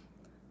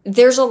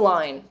 There's a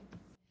line.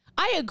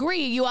 I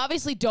agree. You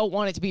obviously don't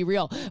want it to be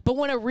real. But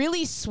when a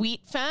really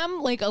sweet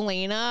femme like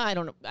Elena, I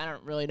don't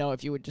really know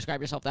if you would describe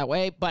yourself that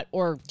way,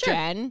 or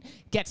Jen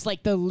gets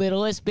like the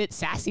littlest bit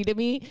sassy to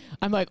me,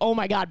 I'm like, oh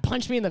my God,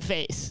 punch me in the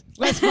face.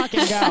 Let's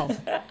fucking go.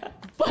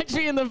 Punch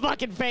me in the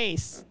fucking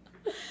face.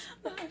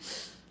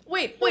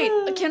 Wait,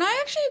 can I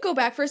actually go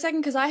back for a second?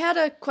 Because I had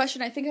a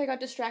question. I think I got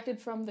distracted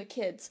from the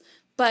kids.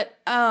 But,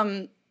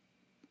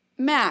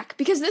 Mac,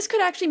 because this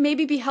could actually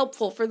maybe be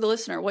helpful for the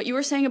listener, what you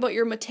were saying about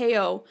your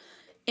Mateo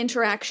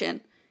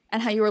interaction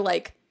and how you were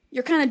like,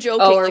 you're kind of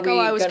joking,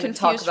 I was confused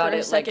talk about for a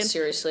it second. like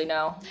seriously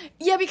now?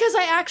 Yeah, because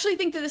I actually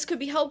think that this could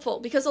be helpful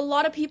because a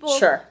lot of people,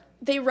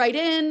 they write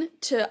in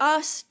to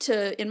us,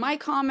 in my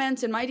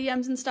comments, in my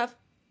DMs and stuff.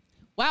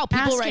 Wow,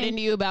 people write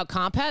into you about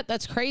Compet?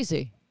 That's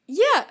crazy.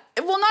 Yeah,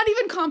 well, not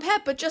even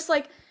Compet, but just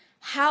like,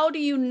 how do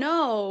you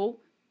know?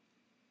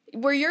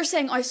 Where you're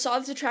saying, I saw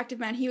this attractive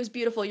man, he was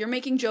beautiful. You're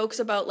making jokes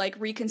about like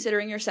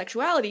reconsidering your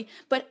sexuality,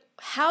 but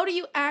how do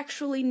you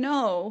actually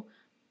know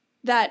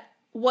that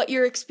what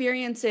you're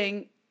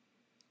experiencing,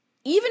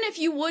 even if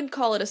you would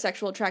call it a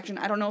sexual attraction,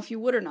 I don't know if you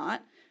would or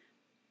not,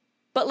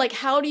 but like,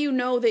 how do you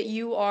know that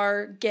you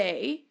are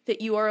gay, that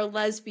you are a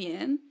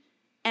lesbian,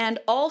 and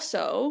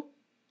also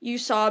you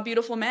saw a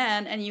beautiful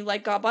man and you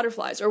like got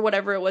butterflies or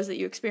whatever it was that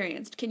you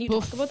experienced? Can you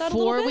talk about that a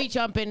little bit? Before we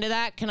jump into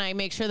that, can I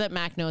make sure that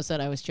Mac knows that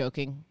I was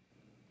joking?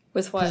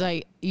 With what?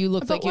 Because you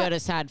looked like you had a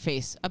sad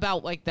face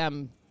about like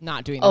them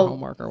not doing their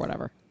homework or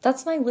whatever.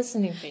 That's my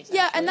listening face.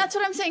 Yeah, and that's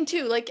what I'm saying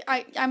too. Like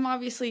I'm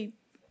obviously,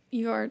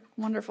 you are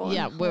wonderful.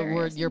 Yeah,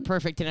 you're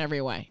perfect in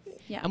every way.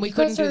 Yeah, and we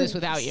couldn't do this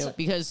without you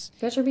because, you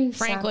guys are being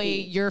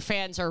frankly, sappy. Your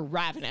fans are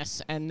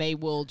ravenous and they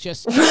will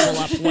just gobble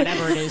up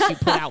whatever it is you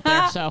put out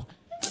there. So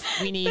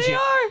we need you. They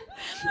are.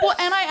 Well,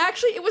 and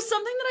it was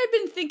something that I've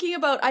been thinking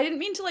about. I didn't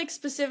mean to like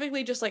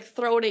specifically just like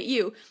throw it at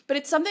you, but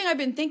it's something I've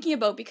been thinking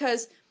about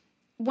because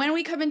when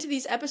we come into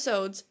these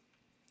episodes,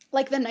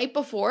 like the night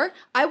before,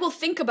 I will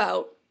think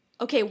about,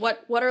 okay,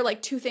 what are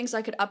like 2 things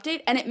I could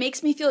update? And it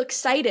makes me feel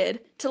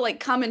excited to like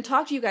come and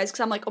talk to you guys because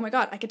I'm like, oh my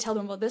God, I could tell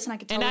them about this and I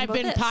could tell them about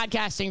this. And I've been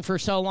podcasting for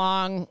so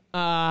long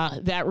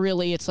that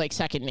really it's like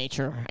second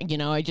nature. You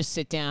know, I just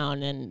sit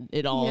down and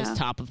it all is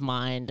top of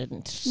mind and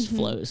it just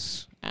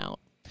flows out.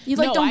 You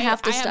like don't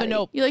have to study.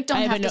 You like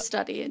don't have to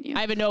study. And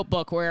I have a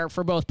notebook where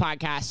for both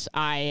podcasts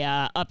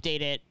I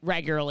update it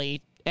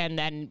regularly. And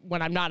then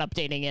when I'm not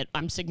updating it,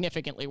 I'm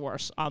significantly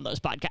worse on those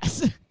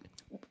podcasts.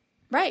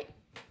 Right.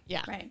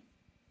 Yeah. Right.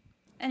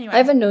 Anyway. I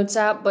have a notes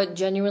app, but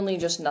genuinely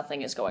just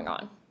nothing is going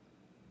on.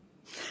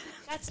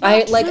 That's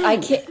not true. I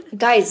can't,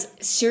 guys,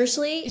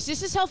 seriously. Is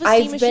this a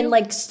self-esteem issue? I've been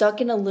like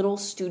stuck in a little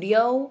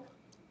studio.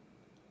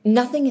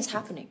 Nothing is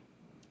happening.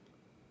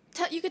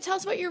 You could tell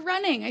us about your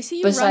running. I see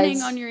you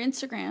running on your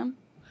Instagram.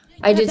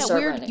 I did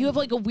start running. You have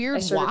like a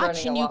weird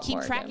watch and you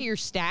keep track of your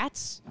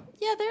stats?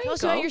 Yeah, there you go. Tell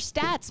us about your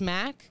stats,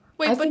 Mac.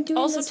 Wait, I've but been doing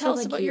also this tell for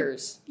us like about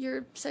years.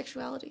 your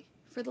sexuality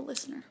for the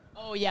listener.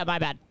 Oh, yeah, my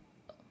bad.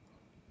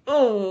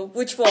 Oh,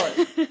 which one?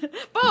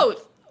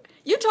 Both.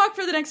 You talk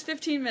for the next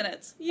 15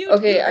 minutes.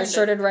 Okay, I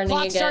started running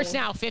Clock again. starts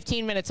now.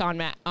 15 minutes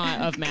on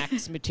of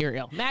Max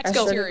material. Max I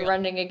started material.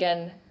 running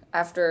again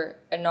after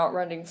not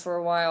running for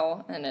a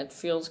while, and it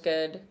feels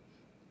good,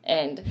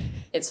 and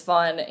it's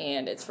fun,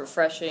 and it's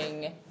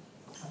refreshing,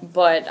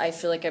 but I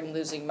feel like I'm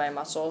losing my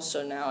muscles,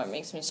 so now it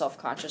makes me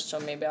self-conscious, so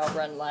maybe I'll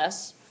run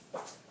less,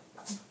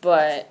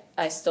 but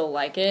I still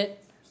like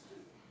it,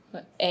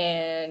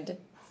 and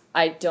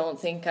I don't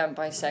think I'm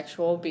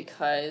bisexual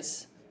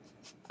because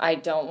I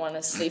don't want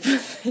to sleep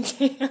with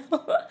Mateo,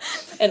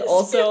 and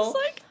also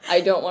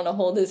I don't want to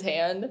hold his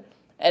hand,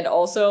 and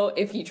also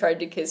if he tried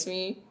to kiss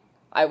me,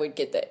 I would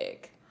get the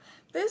ick.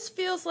 This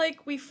feels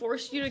like we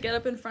forced you to get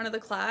up in front of the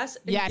class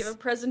and Yes, give a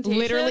presentation.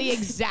 literally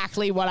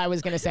exactly what I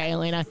was going to say,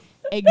 Elena.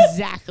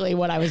 Exactly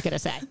what I was going to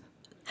say.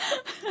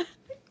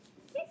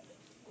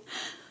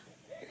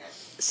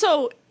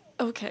 So,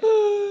 okay.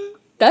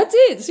 That's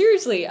it.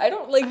 Seriously, I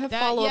don't like.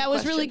 Yeah, it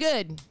was really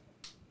good.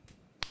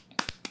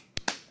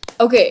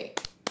 Okay,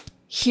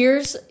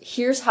 here's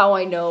how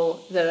I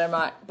know that I'm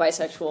not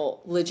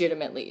bisexual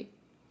legitimately.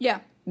 Yeah.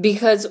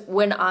 Because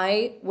when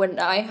I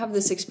have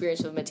this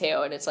experience with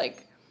Mateo, and it's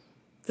like,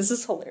 this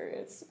is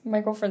hilarious. My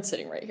girlfriend's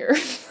sitting right here,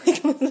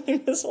 like listening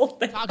to this whole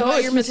thing. Talk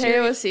about your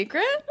Mateo a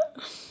secret?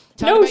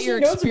 No, she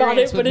knows about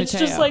it, but it's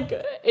just like,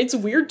 it's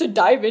weird to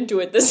dive into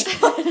it this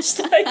much.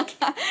 Like,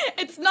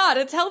 it's not.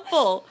 It's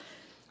helpful.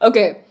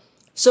 Okay,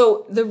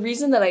 so the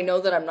reason that I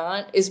know that I'm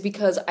not is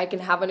because I can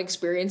have an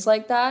experience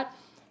like that,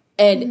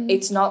 and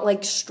it's not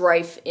like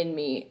strife in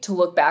me to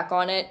look back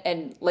on it,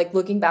 and like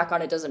looking back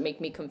on it doesn't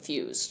make me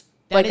confused.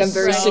 Like, I'm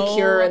very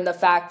secure in the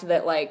fact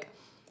that like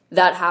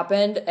that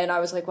happened, and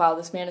I was like, wow,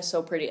 this man is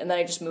so pretty, and then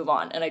I just move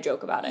on and I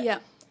joke about it. Yeah.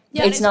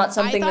 It's not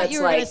something I thought that's you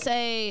were like. gonna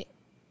say,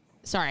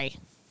 sorry.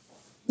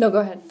 No, go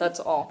ahead.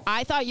 That's all.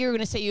 I thought you were going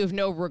to say you have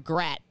no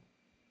regret.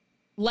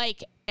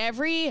 Like,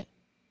 every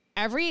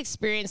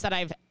experience that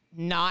I've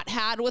not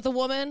had with a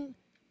woman,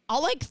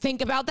 I'll, like,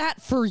 think about that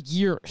for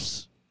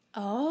years.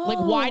 Oh. Like,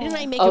 why didn't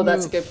I make a move? Oh,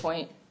 that's a good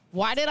point.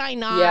 Why did I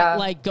not,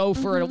 like, go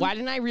for it? Why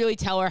didn't I really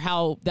tell her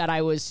how that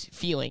I was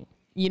feeling?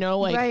 You know,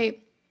 like... Right.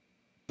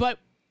 But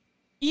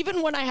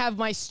even when I have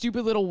my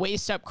stupid little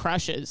waist-up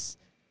crushes,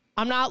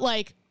 I'm not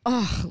like,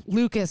 oh,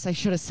 Lucas, I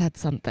should have said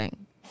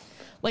something.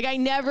 Like, I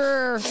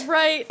never...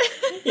 Right.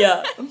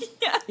 Yeah.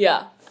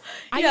 Yeah.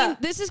 I mean,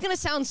 this is going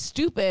to sound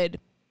stupid.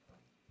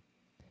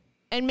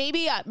 And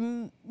maybe,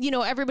 you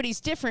know, everybody's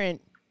different.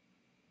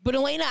 But,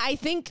 Elena, I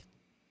think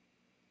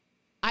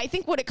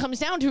what it comes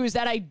down to is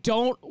that I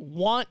don't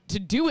want to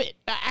do it.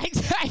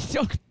 I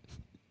don't...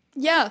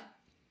 Yeah.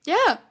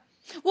 Yeah.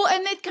 Well,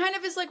 and it kind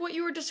of is like what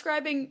you were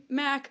describing,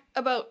 Mac,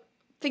 about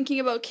thinking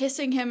about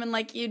kissing him and,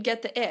 like, you'd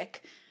get the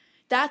ick.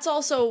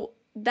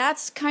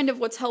 That's kind of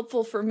what's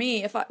helpful for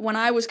me when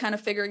I was kind of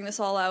figuring this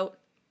all out,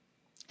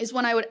 is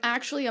when I would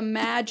actually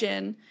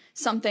imagine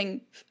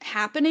something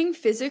happening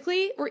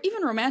physically or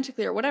even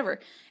romantically or whatever,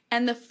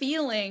 and the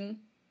feeling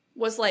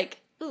was like,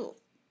 ooh.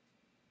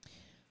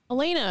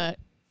 Elena,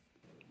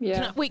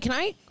 Yeah. can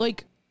I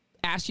like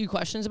ask you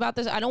questions about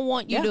this? I don't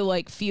want you to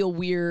like feel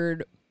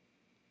weird,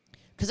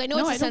 because I know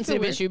it's a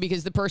sensitive issue,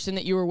 because the person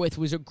that you were with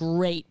was a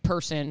great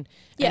person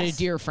and a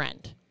dear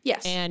friend.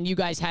 Yes. And you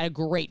guys had a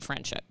great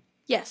friendship.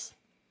 Yes.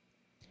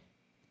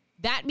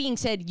 That being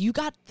said, you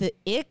got the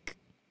ick?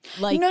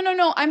 Like,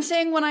 No. I'm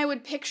saying when I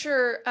would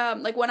picture,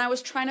 like when I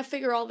was trying to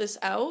figure all this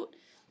out,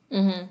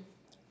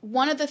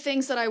 one of the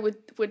things that I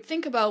would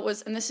think about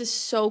was, and this is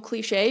so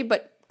cliche,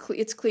 but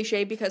it's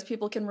cliche because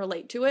people can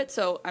relate to it.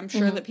 So I'm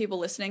sure that people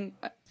listening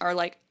are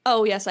like,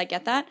 oh yes, I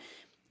get that.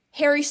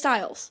 Harry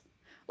Styles.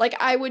 Like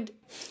I would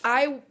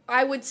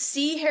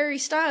see Harry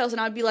Styles and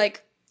I'd be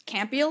like,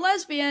 can't be a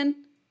lesbian.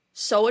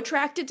 So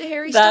attracted to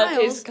Harry Styles.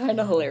 That is kind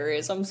of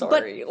hilarious. I'm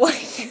sorry.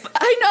 Like,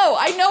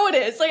 I know it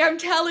is. Like, I'm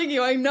telling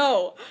you, I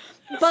know.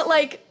 But,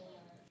 like,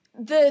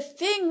 the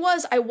thing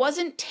was, I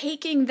wasn't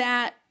taking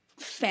that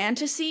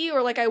fantasy,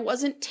 or, like, I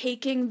wasn't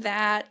taking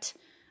that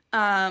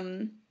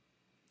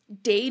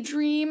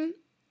daydream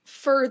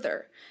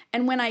further.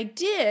 And when I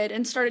did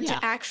and started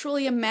to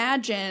actually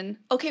imagine,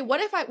 okay, what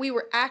if we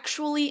were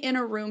actually in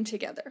a room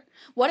together?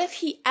 What if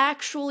he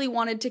actually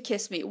wanted to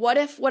kiss me? What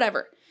if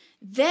whatever?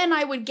 Then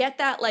I would get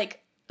that,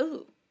 like,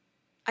 ooh,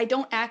 I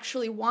don't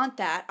actually want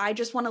that. I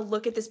just want to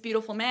look at this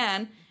beautiful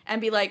man and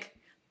be like,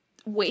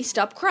 waist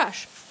up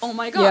crush. Oh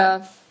my God.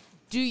 yeah.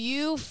 do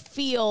you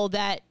feel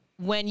that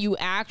when you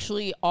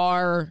actually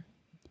are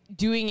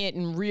doing it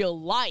in real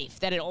life,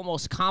 that it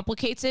almost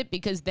complicates it,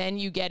 because then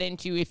you get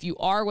into, if you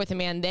are with a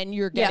man, then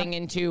you're getting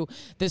into,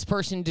 this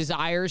person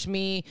desires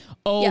me.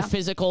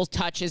 Physical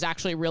touch is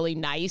actually really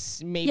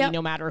nice. Maybe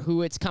no matter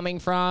who it's coming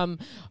from.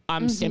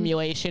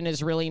 Stimulation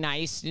is really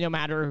nice, no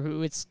matter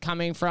who it's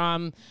coming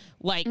from.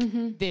 Like,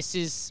 this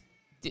is,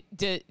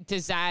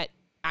 does that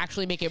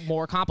actually make it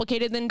more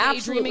complicated than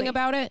daydreaming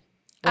about it?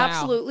 Wow.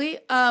 Absolutely.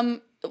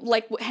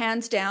 Like,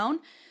 hands down.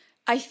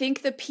 I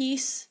think the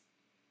piece,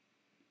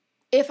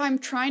 if I'm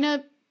trying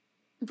to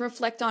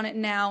reflect on it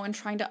now and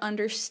trying to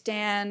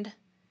understand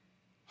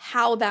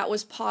how that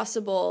was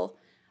possible,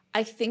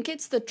 I think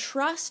it's the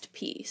trust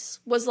piece.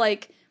 Was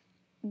like,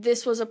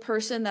 this was a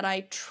person that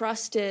I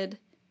trusted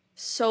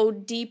so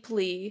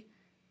deeply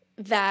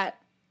that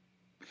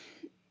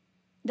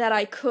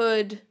I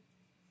could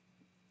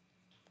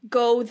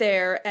go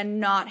there and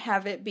not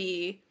have it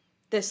be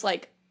this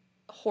like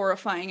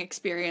horrifying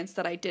experience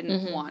that I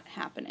didn't want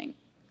happening,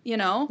 you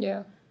know?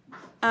 Yeah.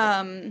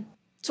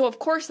 So of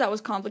course that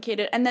was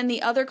complicated. And then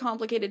the other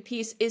complicated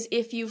piece is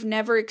if you've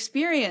never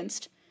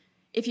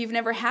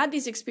had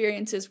these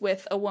experiences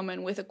with a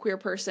woman, with a queer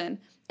person,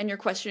 and you're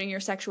questioning your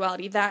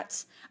sexuality,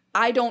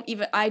 I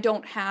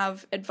don't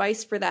have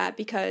advice for that,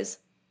 because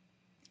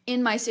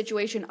in my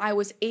situation, I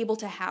was able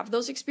to have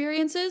those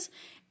experiences,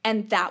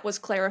 and that was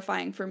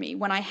clarifying for me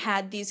when I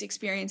had these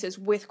experiences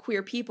with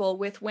queer people,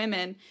 with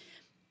women.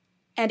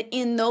 And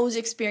in those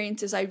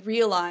experiences, I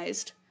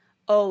realized,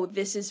 oh,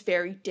 this is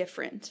very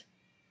different.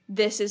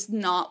 This is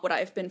not what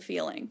I've been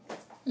feeling.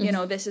 You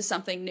know, this is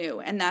something new.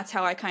 And that's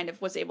how I kind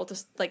of was able to,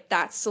 like,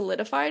 that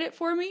solidified it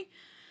for me.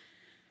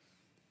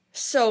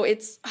 So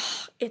it's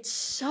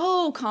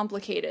so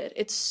complicated.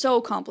 It's so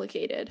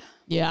complicated.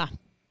 Yeah.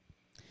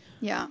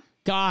 Yeah.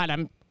 God,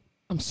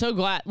 I'm so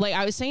glad. Like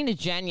I was saying to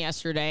Jen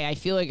yesterday, I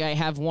feel like I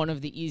have one of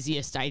the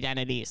easiest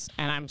identities,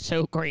 and I'm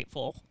so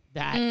grateful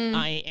that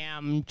I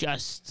am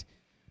just,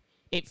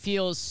 it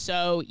feels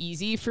so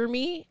easy for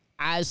me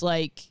as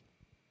like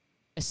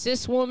a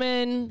cis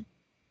woman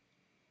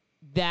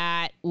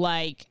that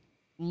like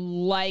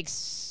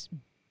likes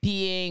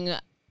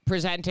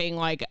presenting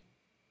like,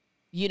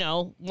 you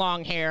know,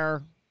 long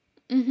hair,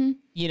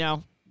 you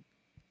know,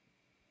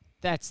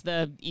 that's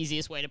the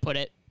easiest way to put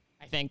it,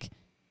 I think.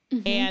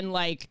 And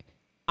like,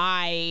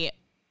 I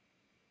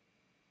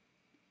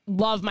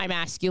love my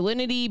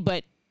masculinity,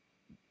 but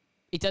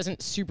it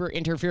doesn't super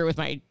interfere with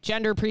my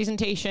gender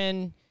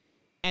presentation.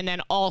 And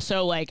then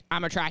also like,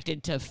 I'm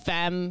attracted to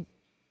femme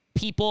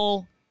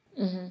people,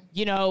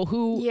 you know,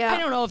 who, I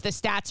don't know if the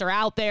stats are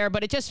out there,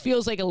 but it just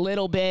feels like a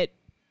little bit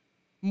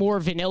more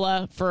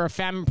vanilla for a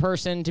femme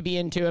person to be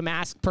into a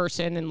masked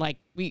person. And like,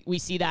 we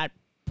see that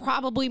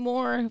probably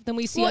more than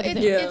we see.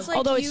 It's like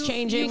although it's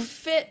changing.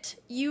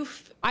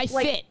 I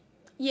fit.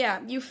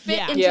 Yeah, you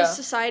fit into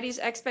society's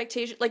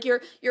expectation. Like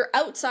you're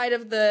outside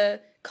of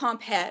the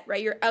comp het,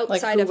 right? You're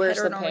outside of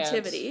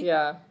heteronormativity.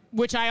 Yeah.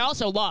 Which I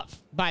also love,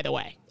 by the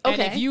way. Okay.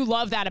 And if you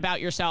love that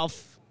about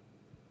yourself,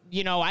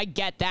 you know, I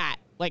get that.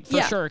 Like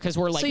for sure, because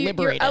we're like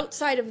liberated. You're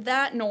outside of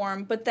that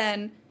norm, but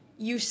then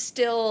you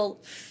still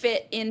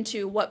fit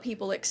into what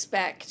people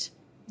expect.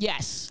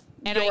 Yes.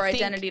 And your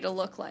identity to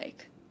look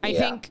like. I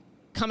think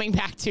coming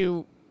back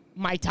to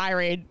my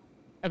tirade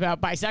about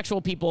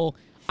bisexual people,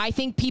 I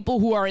think people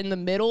who are in the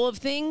middle of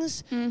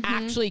things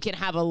actually can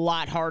have a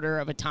lot harder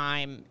of a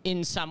time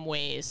in some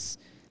ways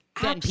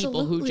than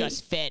people who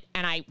just fit.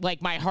 And I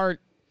like my heart,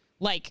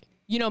 like,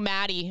 you know,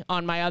 Maddie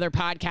on my other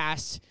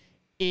podcast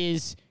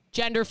is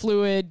gender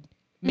fluid,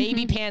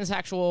 maybe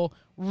pansexual,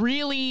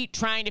 really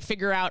trying to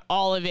figure out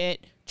all of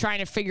it, trying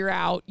to figure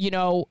out, you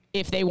know,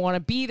 if they want to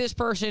be this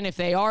person, if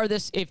they are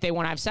this, if they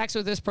want to have sex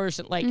with this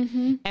person, like,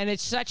 and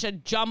it's such a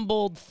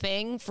jumbled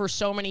thing for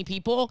so many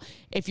people.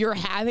 If you're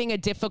having a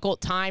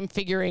difficult time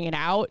figuring it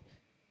out,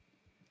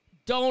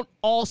 don't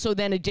also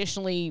then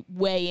additionally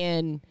weigh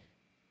in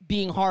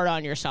being hard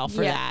on yourself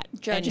for that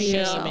and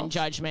shame and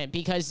judgment,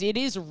 because it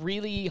is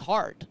really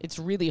hard. It's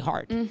really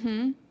hard.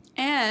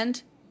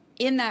 And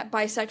in that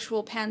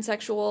bisexual,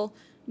 pansexual,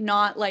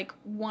 not like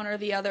one or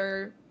the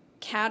other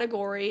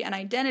category and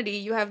identity,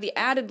 you have the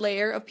added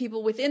layer of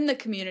people within the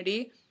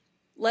community,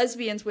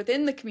 lesbians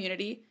within the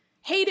community,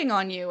 hating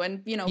on you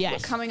and, you know,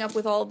 coming up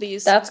with all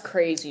these... That's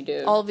crazy,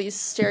 dude. All these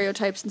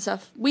stereotypes and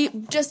stuff. We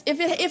just, if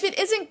it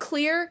isn't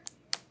clear,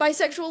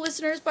 bisexual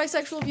listeners,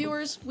 bisexual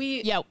viewers,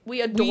 we adore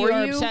you. We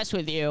are obsessed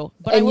with you.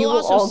 But and you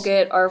will all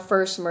get our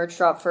first merch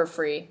drop for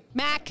free.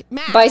 Mac.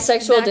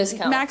 Bisexual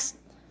discount. Max.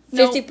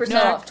 50%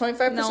 off.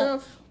 25%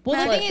 off.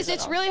 Well, the thing is,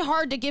 it's really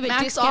hard to give a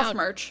Max discount. Off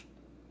merch.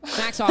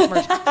 Max off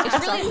merch.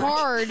 It's really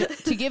hard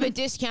to give a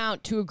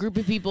discount to a group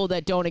of people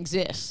that don't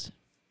exist.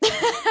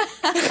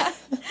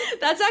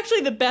 That's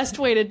actually the best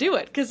way to do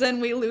it, because then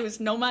we lose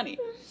no money.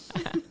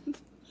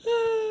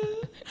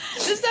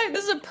 This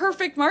is a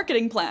perfect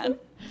marketing plan.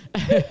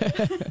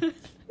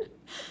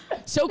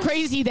 So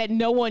crazy that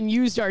no one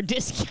used our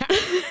discount.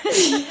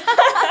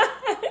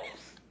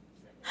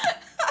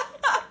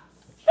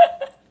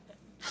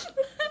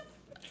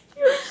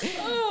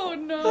 Oh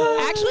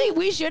no. Actually,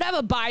 we should have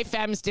a Buy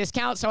Femmes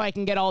discount so I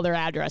can get all their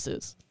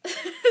addresses.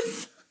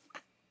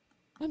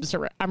 I'm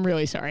sorry. I'm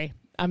really sorry.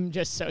 I'm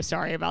just so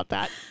sorry about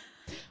that.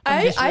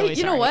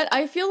 You know what?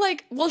 I feel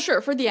like, well,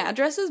 sure, for the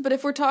addresses, but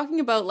if we're talking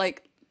about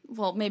like,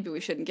 well, maybe we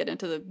shouldn't get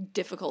into the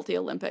difficulty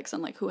Olympics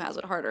and like who has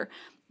it harder.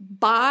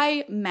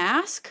 Buy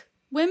mask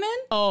women?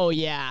 Oh,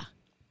 yeah.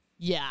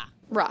 Yeah.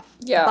 Rough.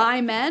 Yeah. Buy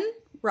men?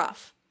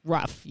 Rough.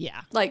 Rough,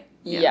 yeah. Like,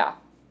 yeah.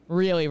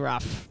 Really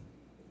rough.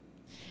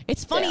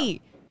 It's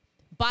funny.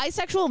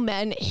 Bisexual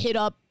men hit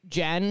up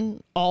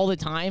Jen all the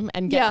time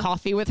and get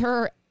coffee with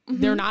her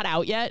they're not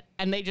out yet,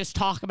 and they just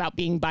talk about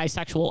being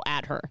bisexual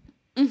at her.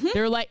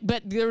 They're like,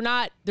 but they're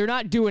not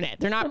doing it.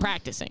 They're not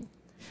practicing.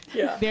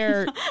 Yeah.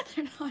 They're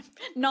not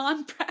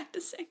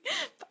non-practicing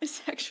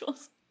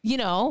bisexuals. you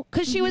know,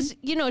 because she was,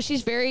 you know,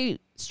 she's very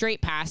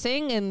straight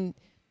passing and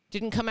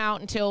didn't come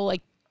out until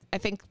like, I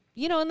think,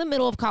 you know, in the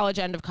middle of college,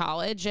 end of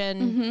college.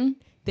 And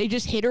they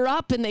just hit her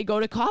up and they go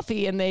to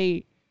coffee and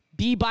they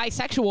be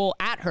bisexual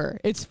at her.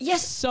 It's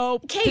so,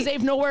 because they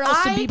have nowhere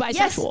else to be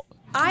bisexual.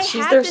 I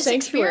She's had their this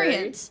sanctuary.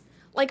 experience.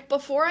 Like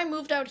before I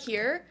moved out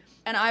here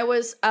and I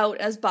was out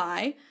as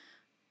bi,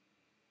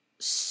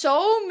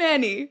 so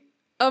many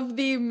of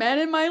the men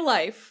in my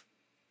life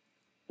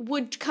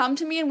would come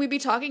to me and we'd be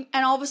talking,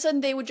 and all of a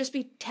sudden they would just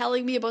be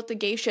telling me about the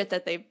gay shit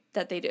that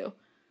they do.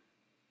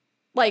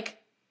 Like,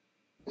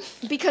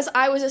 because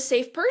I was a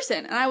safe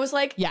person, and I was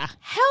like, yeah,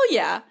 hell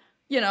yeah,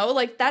 you know,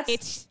 like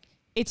that's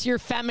it's your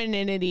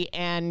femininity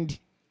and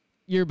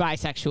your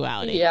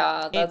bisexuality.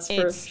 Yeah, that's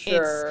for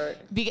sure.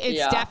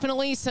 It's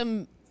definitely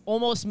some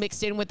almost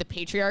mixed in with the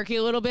patriarchy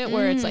a little bit,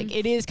 where it's like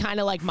it is kind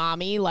of like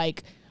mommy,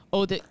 like.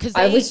 Oh, because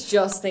I was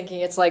just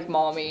thinking it's like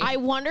mommy. I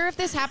wonder if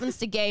this happens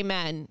to gay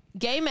men.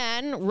 Gay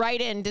men,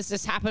 write in, does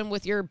this happen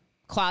with your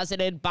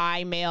closeted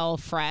bi male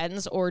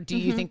friends, or do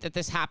you think that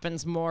this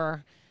happens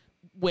more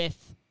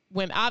with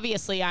women?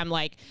 Obviously, I'm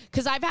like,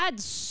 because I've had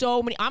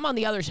so many, I'm on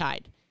the other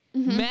side.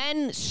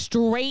 Men,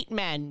 straight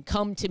men,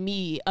 come to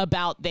me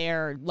about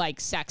their like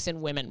sex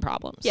and women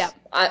problems. Yeah.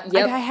 I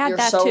had you're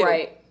that so too.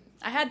 right.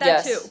 I had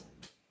that too.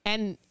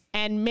 And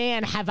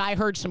man, have I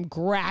heard some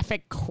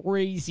graphic,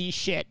 crazy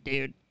shit,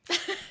 dude.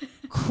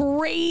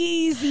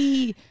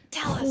 Crazy.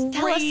 Tell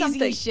us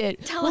something.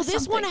 Shit. Tell well, us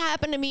this something. one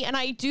happened to me, and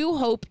I do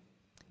hope.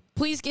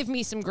 Please give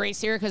me some grace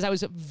here, because I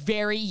was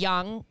very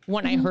young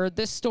when I heard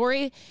this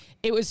story.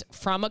 It was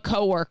from a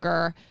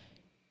coworker,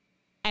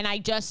 and I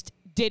just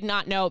did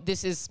not know.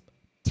 This is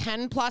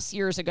 10 plus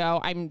years ago.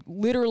 I'm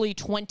literally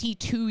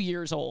 22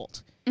 years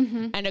old,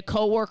 and a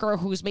coworker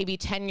who's maybe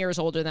 10 years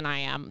older than I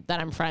am, that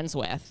I'm friends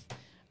with,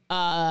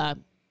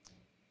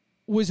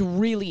 was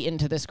really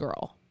into this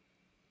girl.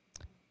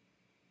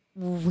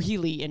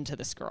 Really into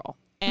this girl.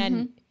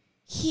 And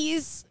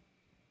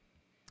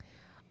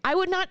I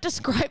would not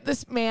describe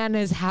this man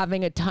as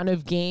having a ton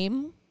of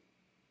game.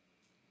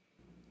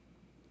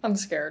 I'm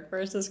scared.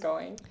 Where is this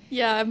going?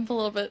 Yeah, I'm a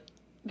little bit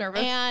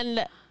nervous.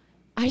 And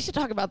I should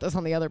talk about this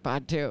on the other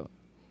pod too.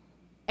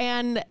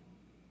 And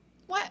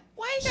why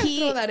you gotta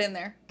throw that in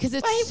there? Because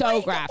it's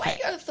graphic. Why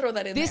you gotta throw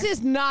that in this there?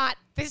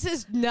 This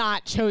is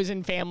not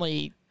chosen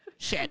family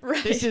shit.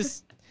 Right. This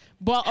is,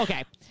 well,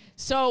 okay.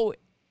 So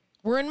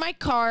we're in my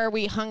car,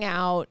 we hung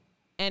out,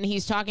 and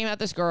he's talking about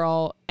this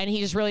girl, and he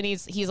just really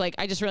needs, he's like,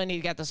 I just really need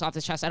to get this off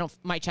his chest. I don't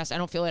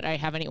feel that I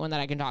have anyone that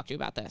I can talk to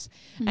about this.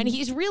 And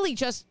he's really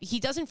just, he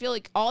doesn't feel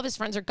like, all of his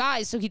friends are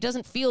guys, so he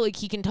doesn't feel like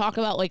he can talk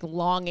about like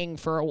longing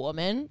for a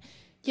woman.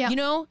 Yeah. You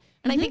know?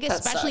 And I think That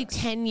especially sucks.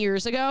 10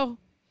 years ago,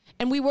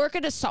 and we work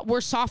at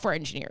we're software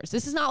engineers.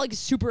 This is not like a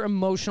super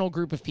emotional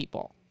group of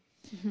people.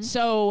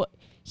 So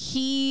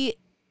he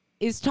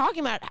is talking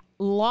about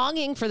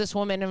longing for this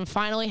woman and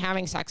finally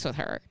having sex with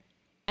her.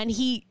 And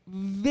he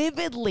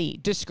vividly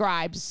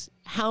describes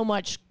how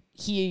much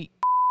he,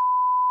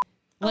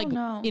 like,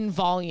 in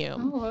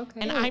volume. Oh,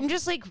 okay. And I'm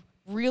just, like,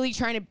 really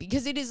trying to,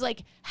 because it is,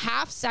 like,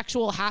 half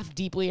sexual, half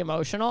deeply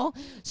emotional.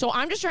 So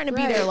I'm just trying to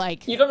be there,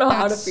 like. You don't know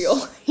how to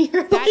feel.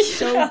 That's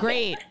so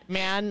great,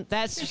 man.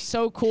 That's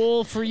so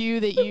cool for you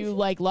that you,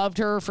 like, loved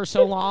her for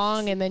so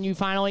long and then you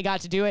finally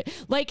got to do it.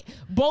 Like,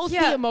 both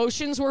the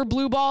emotions were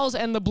blue balls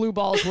and the blue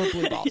balls were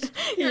blue balls.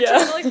 You're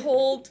trying to like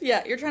hold,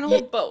 you're trying to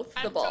hold both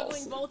the balls.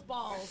 Juggling both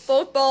balls.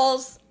 Both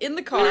balls in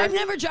the car. I mean, I've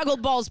never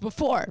juggled balls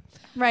before.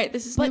 Right,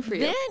 this is new for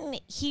you. Then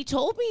he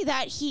told me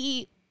that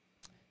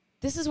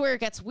this is where it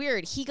gets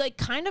weird. He like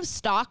kind of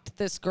stalked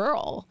this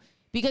girl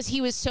because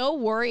he was so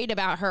worried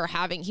about her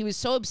he was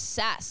so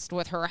obsessed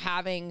with her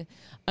having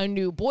a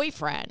new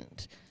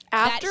boyfriend.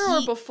 After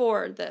or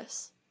before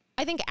this?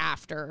 I think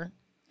after.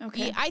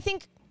 Okay. I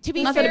think, to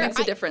be Not fair, that it makes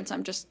a difference.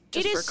 I'm just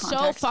it for is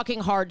context. so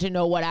fucking hard to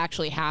know what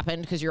actually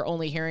happened because you're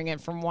only hearing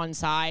it from one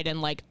side,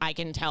 and like I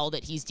can tell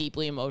that he's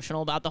deeply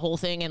emotional about the whole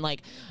thing, and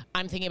like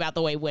I'm thinking about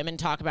the way women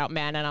talk about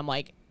men, and I'm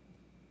like,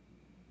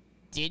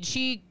 did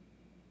she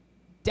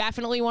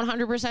definitely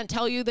 100%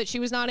 tell you that she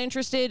was not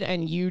interested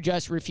and you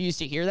just refused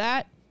to hear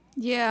that?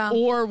 Yeah.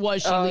 Or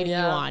was she leading you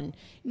yeah. on?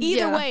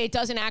 Either way, it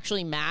doesn't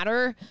actually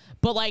matter,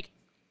 but like,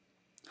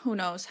 who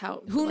knows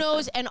how? Who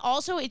knows? And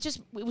also, it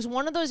was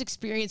one of those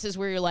experiences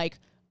where you're like,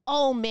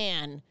 oh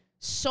man,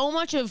 so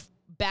much of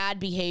bad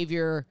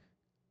behavior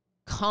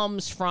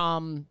comes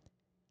from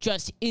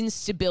just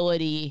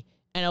instability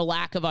and a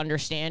lack of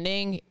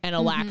understanding and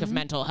a lack of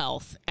mental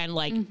health and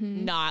like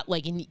not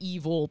like an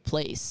evil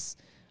place.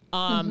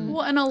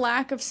 Well, and a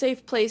lack of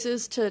safe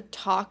places to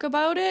talk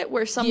about it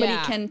where somebody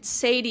can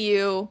say to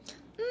you,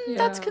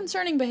 that's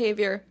concerning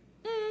behavior.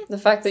 The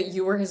fact that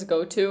you were his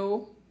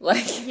go-to,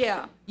 like...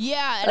 Yeah.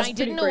 Yeah, and I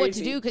didn't know what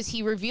to do because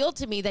he revealed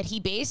to me that he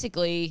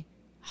basically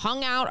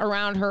hung out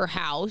around her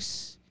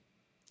house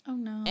Oh,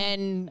 no.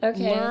 and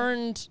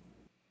learned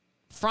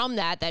from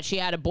that she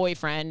had a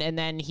boyfriend, and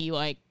then he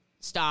like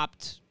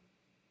stopped,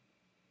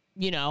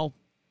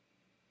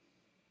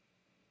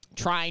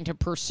 trying to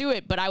pursue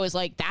it. But I was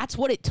like, that's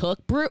what it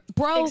took, bro.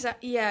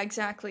 Yeah,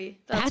 exactly.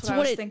 That's what I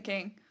was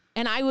thinking.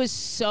 And I was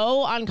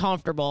so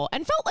uncomfortable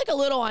and felt like a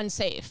little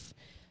unsafe.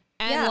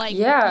 And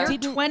you're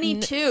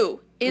 22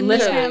 in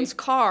this man's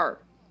car.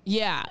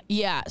 Yeah.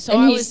 So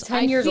and he's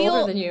 10 years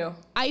older than you.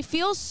 I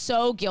feel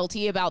so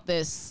guilty about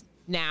this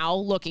now,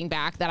 looking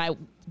back, that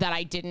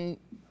I didn't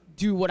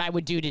do what I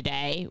would do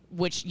today,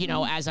 which,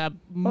 as a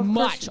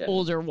much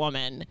older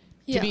woman,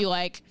 to be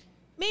like,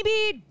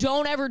 maybe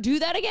don't ever do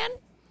that again.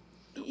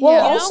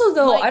 Well, also,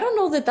 though, I don't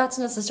know that that's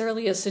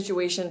necessarily a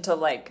situation to,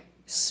 like,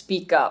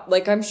 speak up.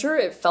 Like, I'm sure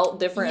it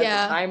felt different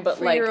at the time, but,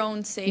 for like, your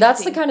own safety.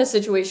 That's the kind of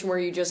situation where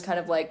you just kind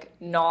of, like,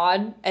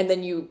 nod and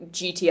then you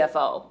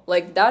GTFO.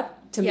 Like,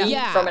 that, to me,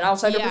 from an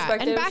outsider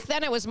perspective. And back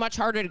then, it was much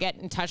harder to get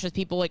in touch with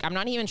people. Like, I'm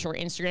not even sure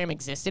Instagram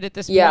existed at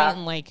this point.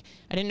 And, like,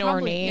 I didn't know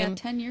her name. Yeah,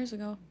 10 years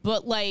ago.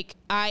 But, like,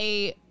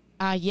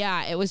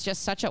 it was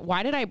just such a...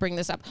 Why did I bring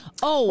this up?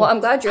 Oh, well,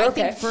 I'm glad you're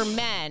okay.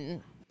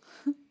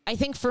 I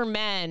think for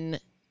men,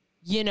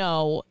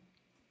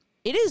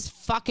 it is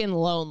fucking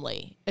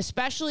lonely,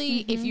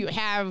 especially if you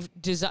have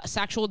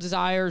sexual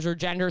desires or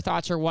gender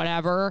thoughts or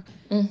whatever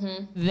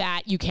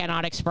that you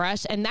cannot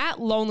express. And that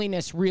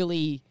loneliness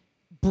really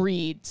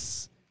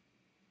breeds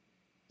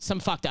some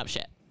fucked up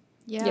shit.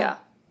 Yeah.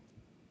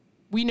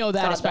 We know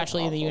that,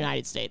 especially in the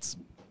United States.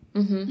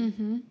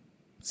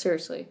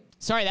 Seriously.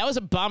 Sorry, that was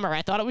a bummer.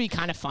 I thought it would be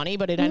kind of funny,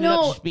 but it ended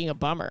up just being a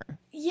bummer.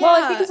 Yeah.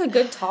 Well, I think it's a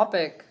good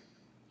topic.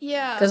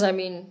 Yeah. Because, I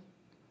mean,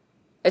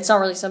 it's not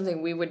really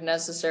something we would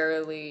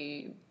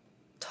necessarily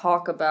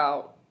talk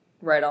about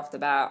right off the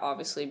bat,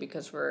 obviously,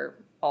 because we're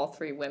all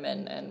three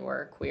women and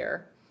we're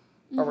queer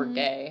or we're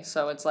gay.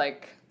 So it's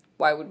like,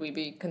 why would we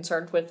be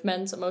concerned with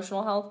men's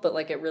emotional health? But,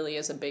 like, it really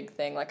is a big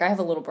thing. Like, I have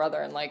a little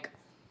brother and, like,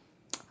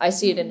 I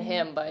see it in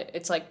him, but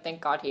it's like,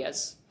 thank God he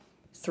has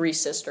 3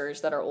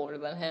 sisters that are older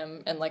than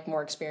him and, like,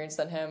 more experienced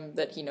than him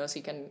that he knows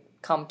he can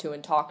come to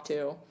and talk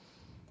to.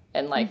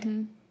 And, like,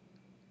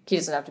 he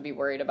doesn't have to be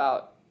worried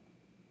about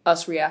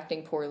us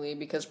reacting poorly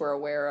because we're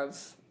aware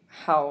of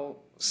how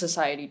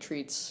society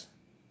treats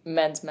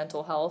men's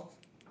mental health.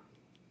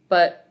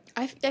 But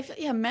I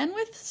feel, men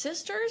with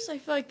sisters, I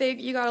feel like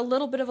you got a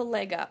little bit of a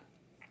leg up.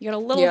 You got a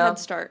little head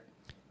start.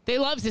 They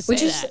love to say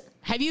that.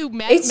 Have you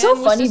met it's men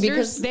so funny with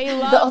sisters? because They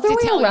love the other to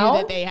way tell around,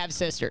 you that they have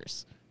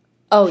sisters.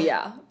 Oh,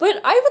 yeah. But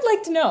I would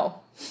like to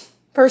know,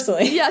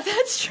 personally. Yeah,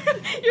 that's true.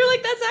 You're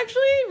like, that's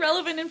actually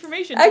relevant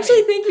information.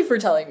 Actually, thank you for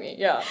telling me.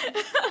 Yeah.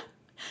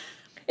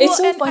 It's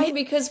so funny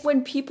because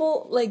when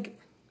people, like,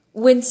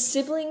 when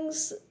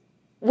families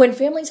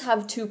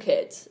have 2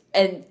 kids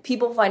and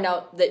people find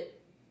out that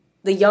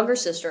the younger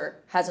sister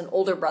has an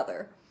older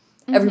brother,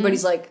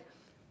 everybody's like,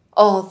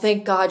 oh,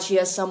 thank God she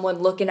has someone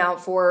looking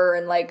out for her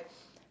and, like,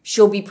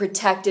 she'll be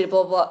protected,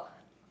 blah, blah.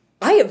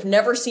 I have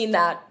never seen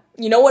that.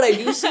 You know what I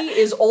do see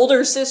is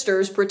older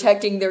sisters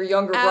protecting their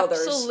younger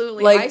brothers.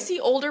 Absolutely. Like, I see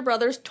older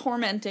brothers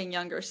tormenting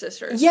younger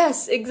sisters.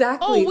 Yes,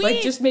 exactly.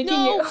 Like, just making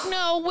it...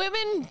 No,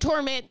 women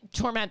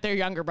torment their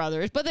younger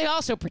brothers, but they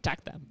also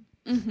protect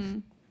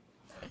them.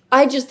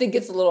 I just think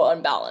it's a little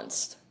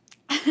unbalanced.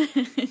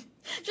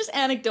 Just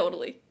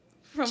anecdotally.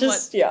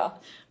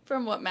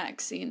 From what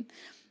Mac's seen.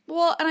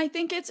 Well, and I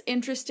think it's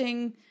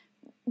interesting.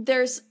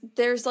 There's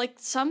like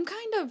some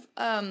kind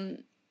of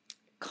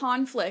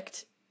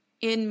conflict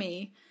in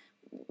me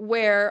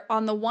where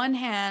on the one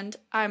hand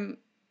I'm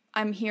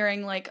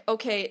hearing like,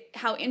 okay,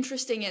 how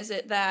interesting is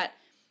it that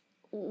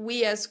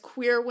we as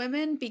queer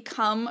women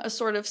become a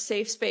sort of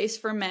safe space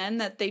for men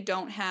that they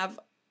don't have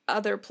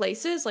other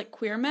places, like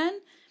queer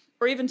men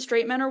or even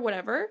straight men or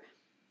whatever.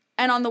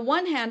 And on the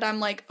one hand, I'm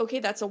like, okay,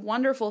 that's a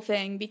wonderful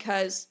thing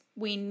because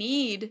we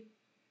need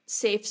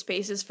safe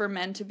spaces for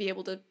men to be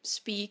able to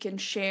speak and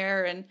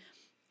share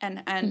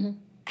and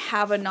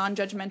have a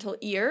non-judgmental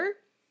ear.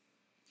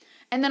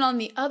 And then on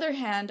the other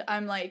hand,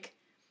 I'm like,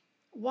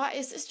 why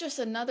is this just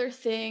another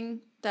thing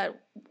that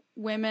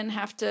women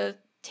have to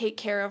take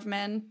care of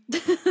men?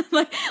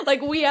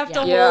 like we have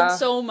to hold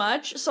so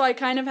much. So I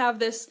kind of have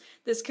this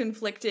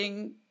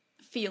conflicting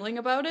feeling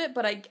about it,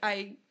 but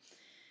I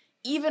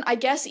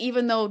guess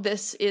even though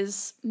this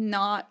is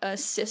not a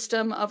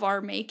system of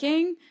our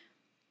making,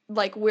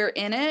 like we're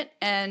in it,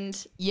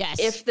 and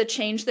if the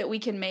change that we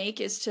can make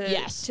is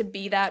to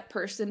be that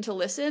person to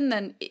listen,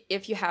 then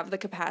if you have the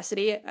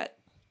capacity,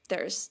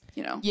 there's,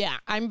 Yeah,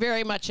 I'm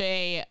very much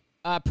a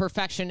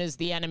perfection is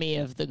the enemy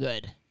of the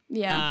good.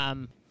 Yeah.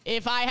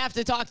 If I have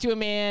to talk to a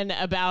man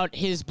about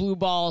his blue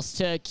balls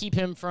to keep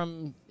him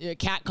from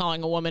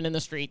catcalling a woman in the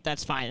street,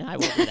 that's fine. I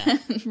will do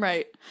that.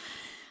 Right.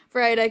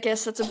 I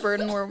guess that's a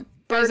burden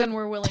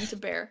we're willing to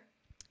bear.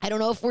 I don't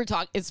know if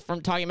it's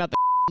from talking about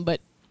but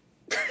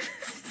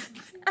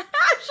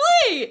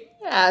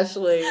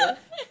Ashley,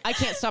 I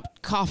can't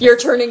stop coughing. You're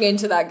turning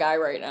into that guy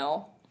right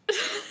now.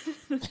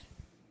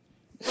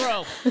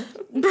 Bro.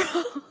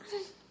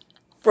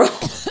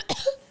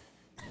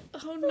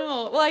 Oh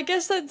no. Well, I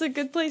guess that's a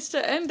good place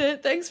to end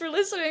it. Thanks for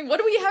listening. What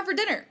do we have for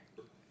dinner?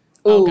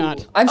 Oh,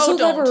 God. I'm so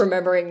glad don't. we're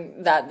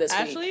remembering that this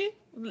Ashley?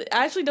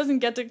 Ashley doesn't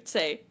get to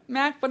say.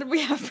 Mac, what did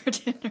we have for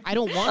dinner? I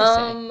don't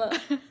want to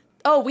say.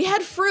 Oh, we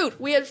had fruit.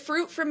 We had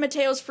fruit from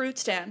Mateo's fruit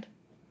stand.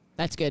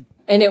 That's good.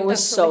 And it was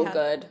That's so what we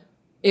had. good.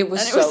 It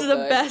was so good. And it was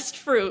the best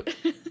fruit.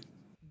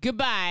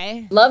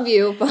 Goodbye. Love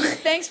you.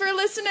 Thanks for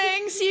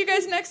listening. See you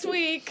guys next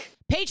week.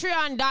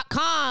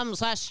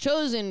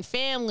 Patreon.com/Chosen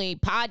Family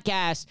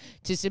Podcast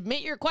to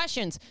submit your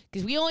questions,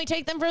 because we only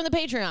take them from the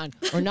Patreon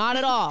or not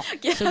at all.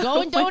 So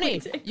go and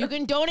donate. You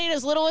can donate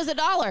as little as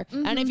 $1.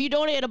 And if you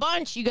donate a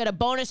bunch, you get a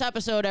bonus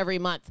episode every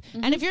month.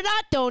 And if you're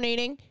not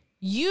donating,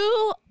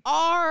 you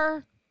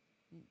are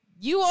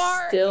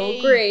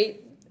still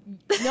great.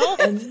 Nope.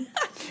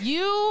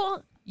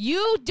 You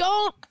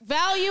don't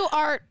value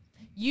art.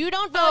 You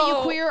don't value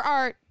queer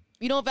art.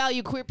 You don't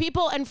value queer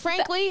people. And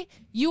frankly,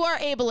 you are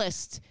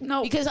ableist.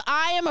 No. Because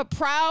I am a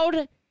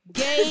proud,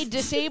 gay,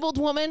 disabled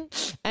woman,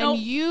 and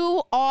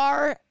you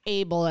are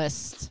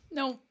ableist.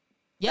 No.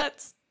 Yep.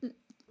 That's...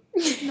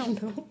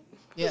 No.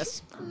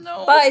 Yes.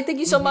 No. Bye. Thank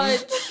you so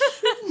much.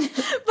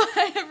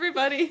 Bye,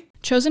 everybody.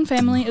 Chosen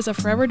Family is a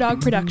Forever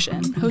Dog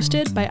production,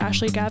 hosted by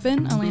Ashley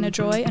Gavin, Elena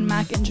Joy, and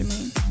Mac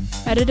Injami.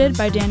 Edited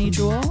by Danny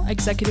Jewell,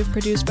 executive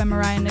produced by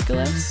Mariah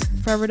Nicholas.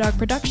 Forever Dog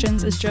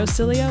Productions is Joe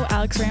Cilio,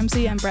 Alex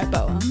Ramsey, and Brett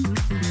Boehm.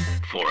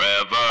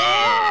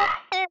 Forever.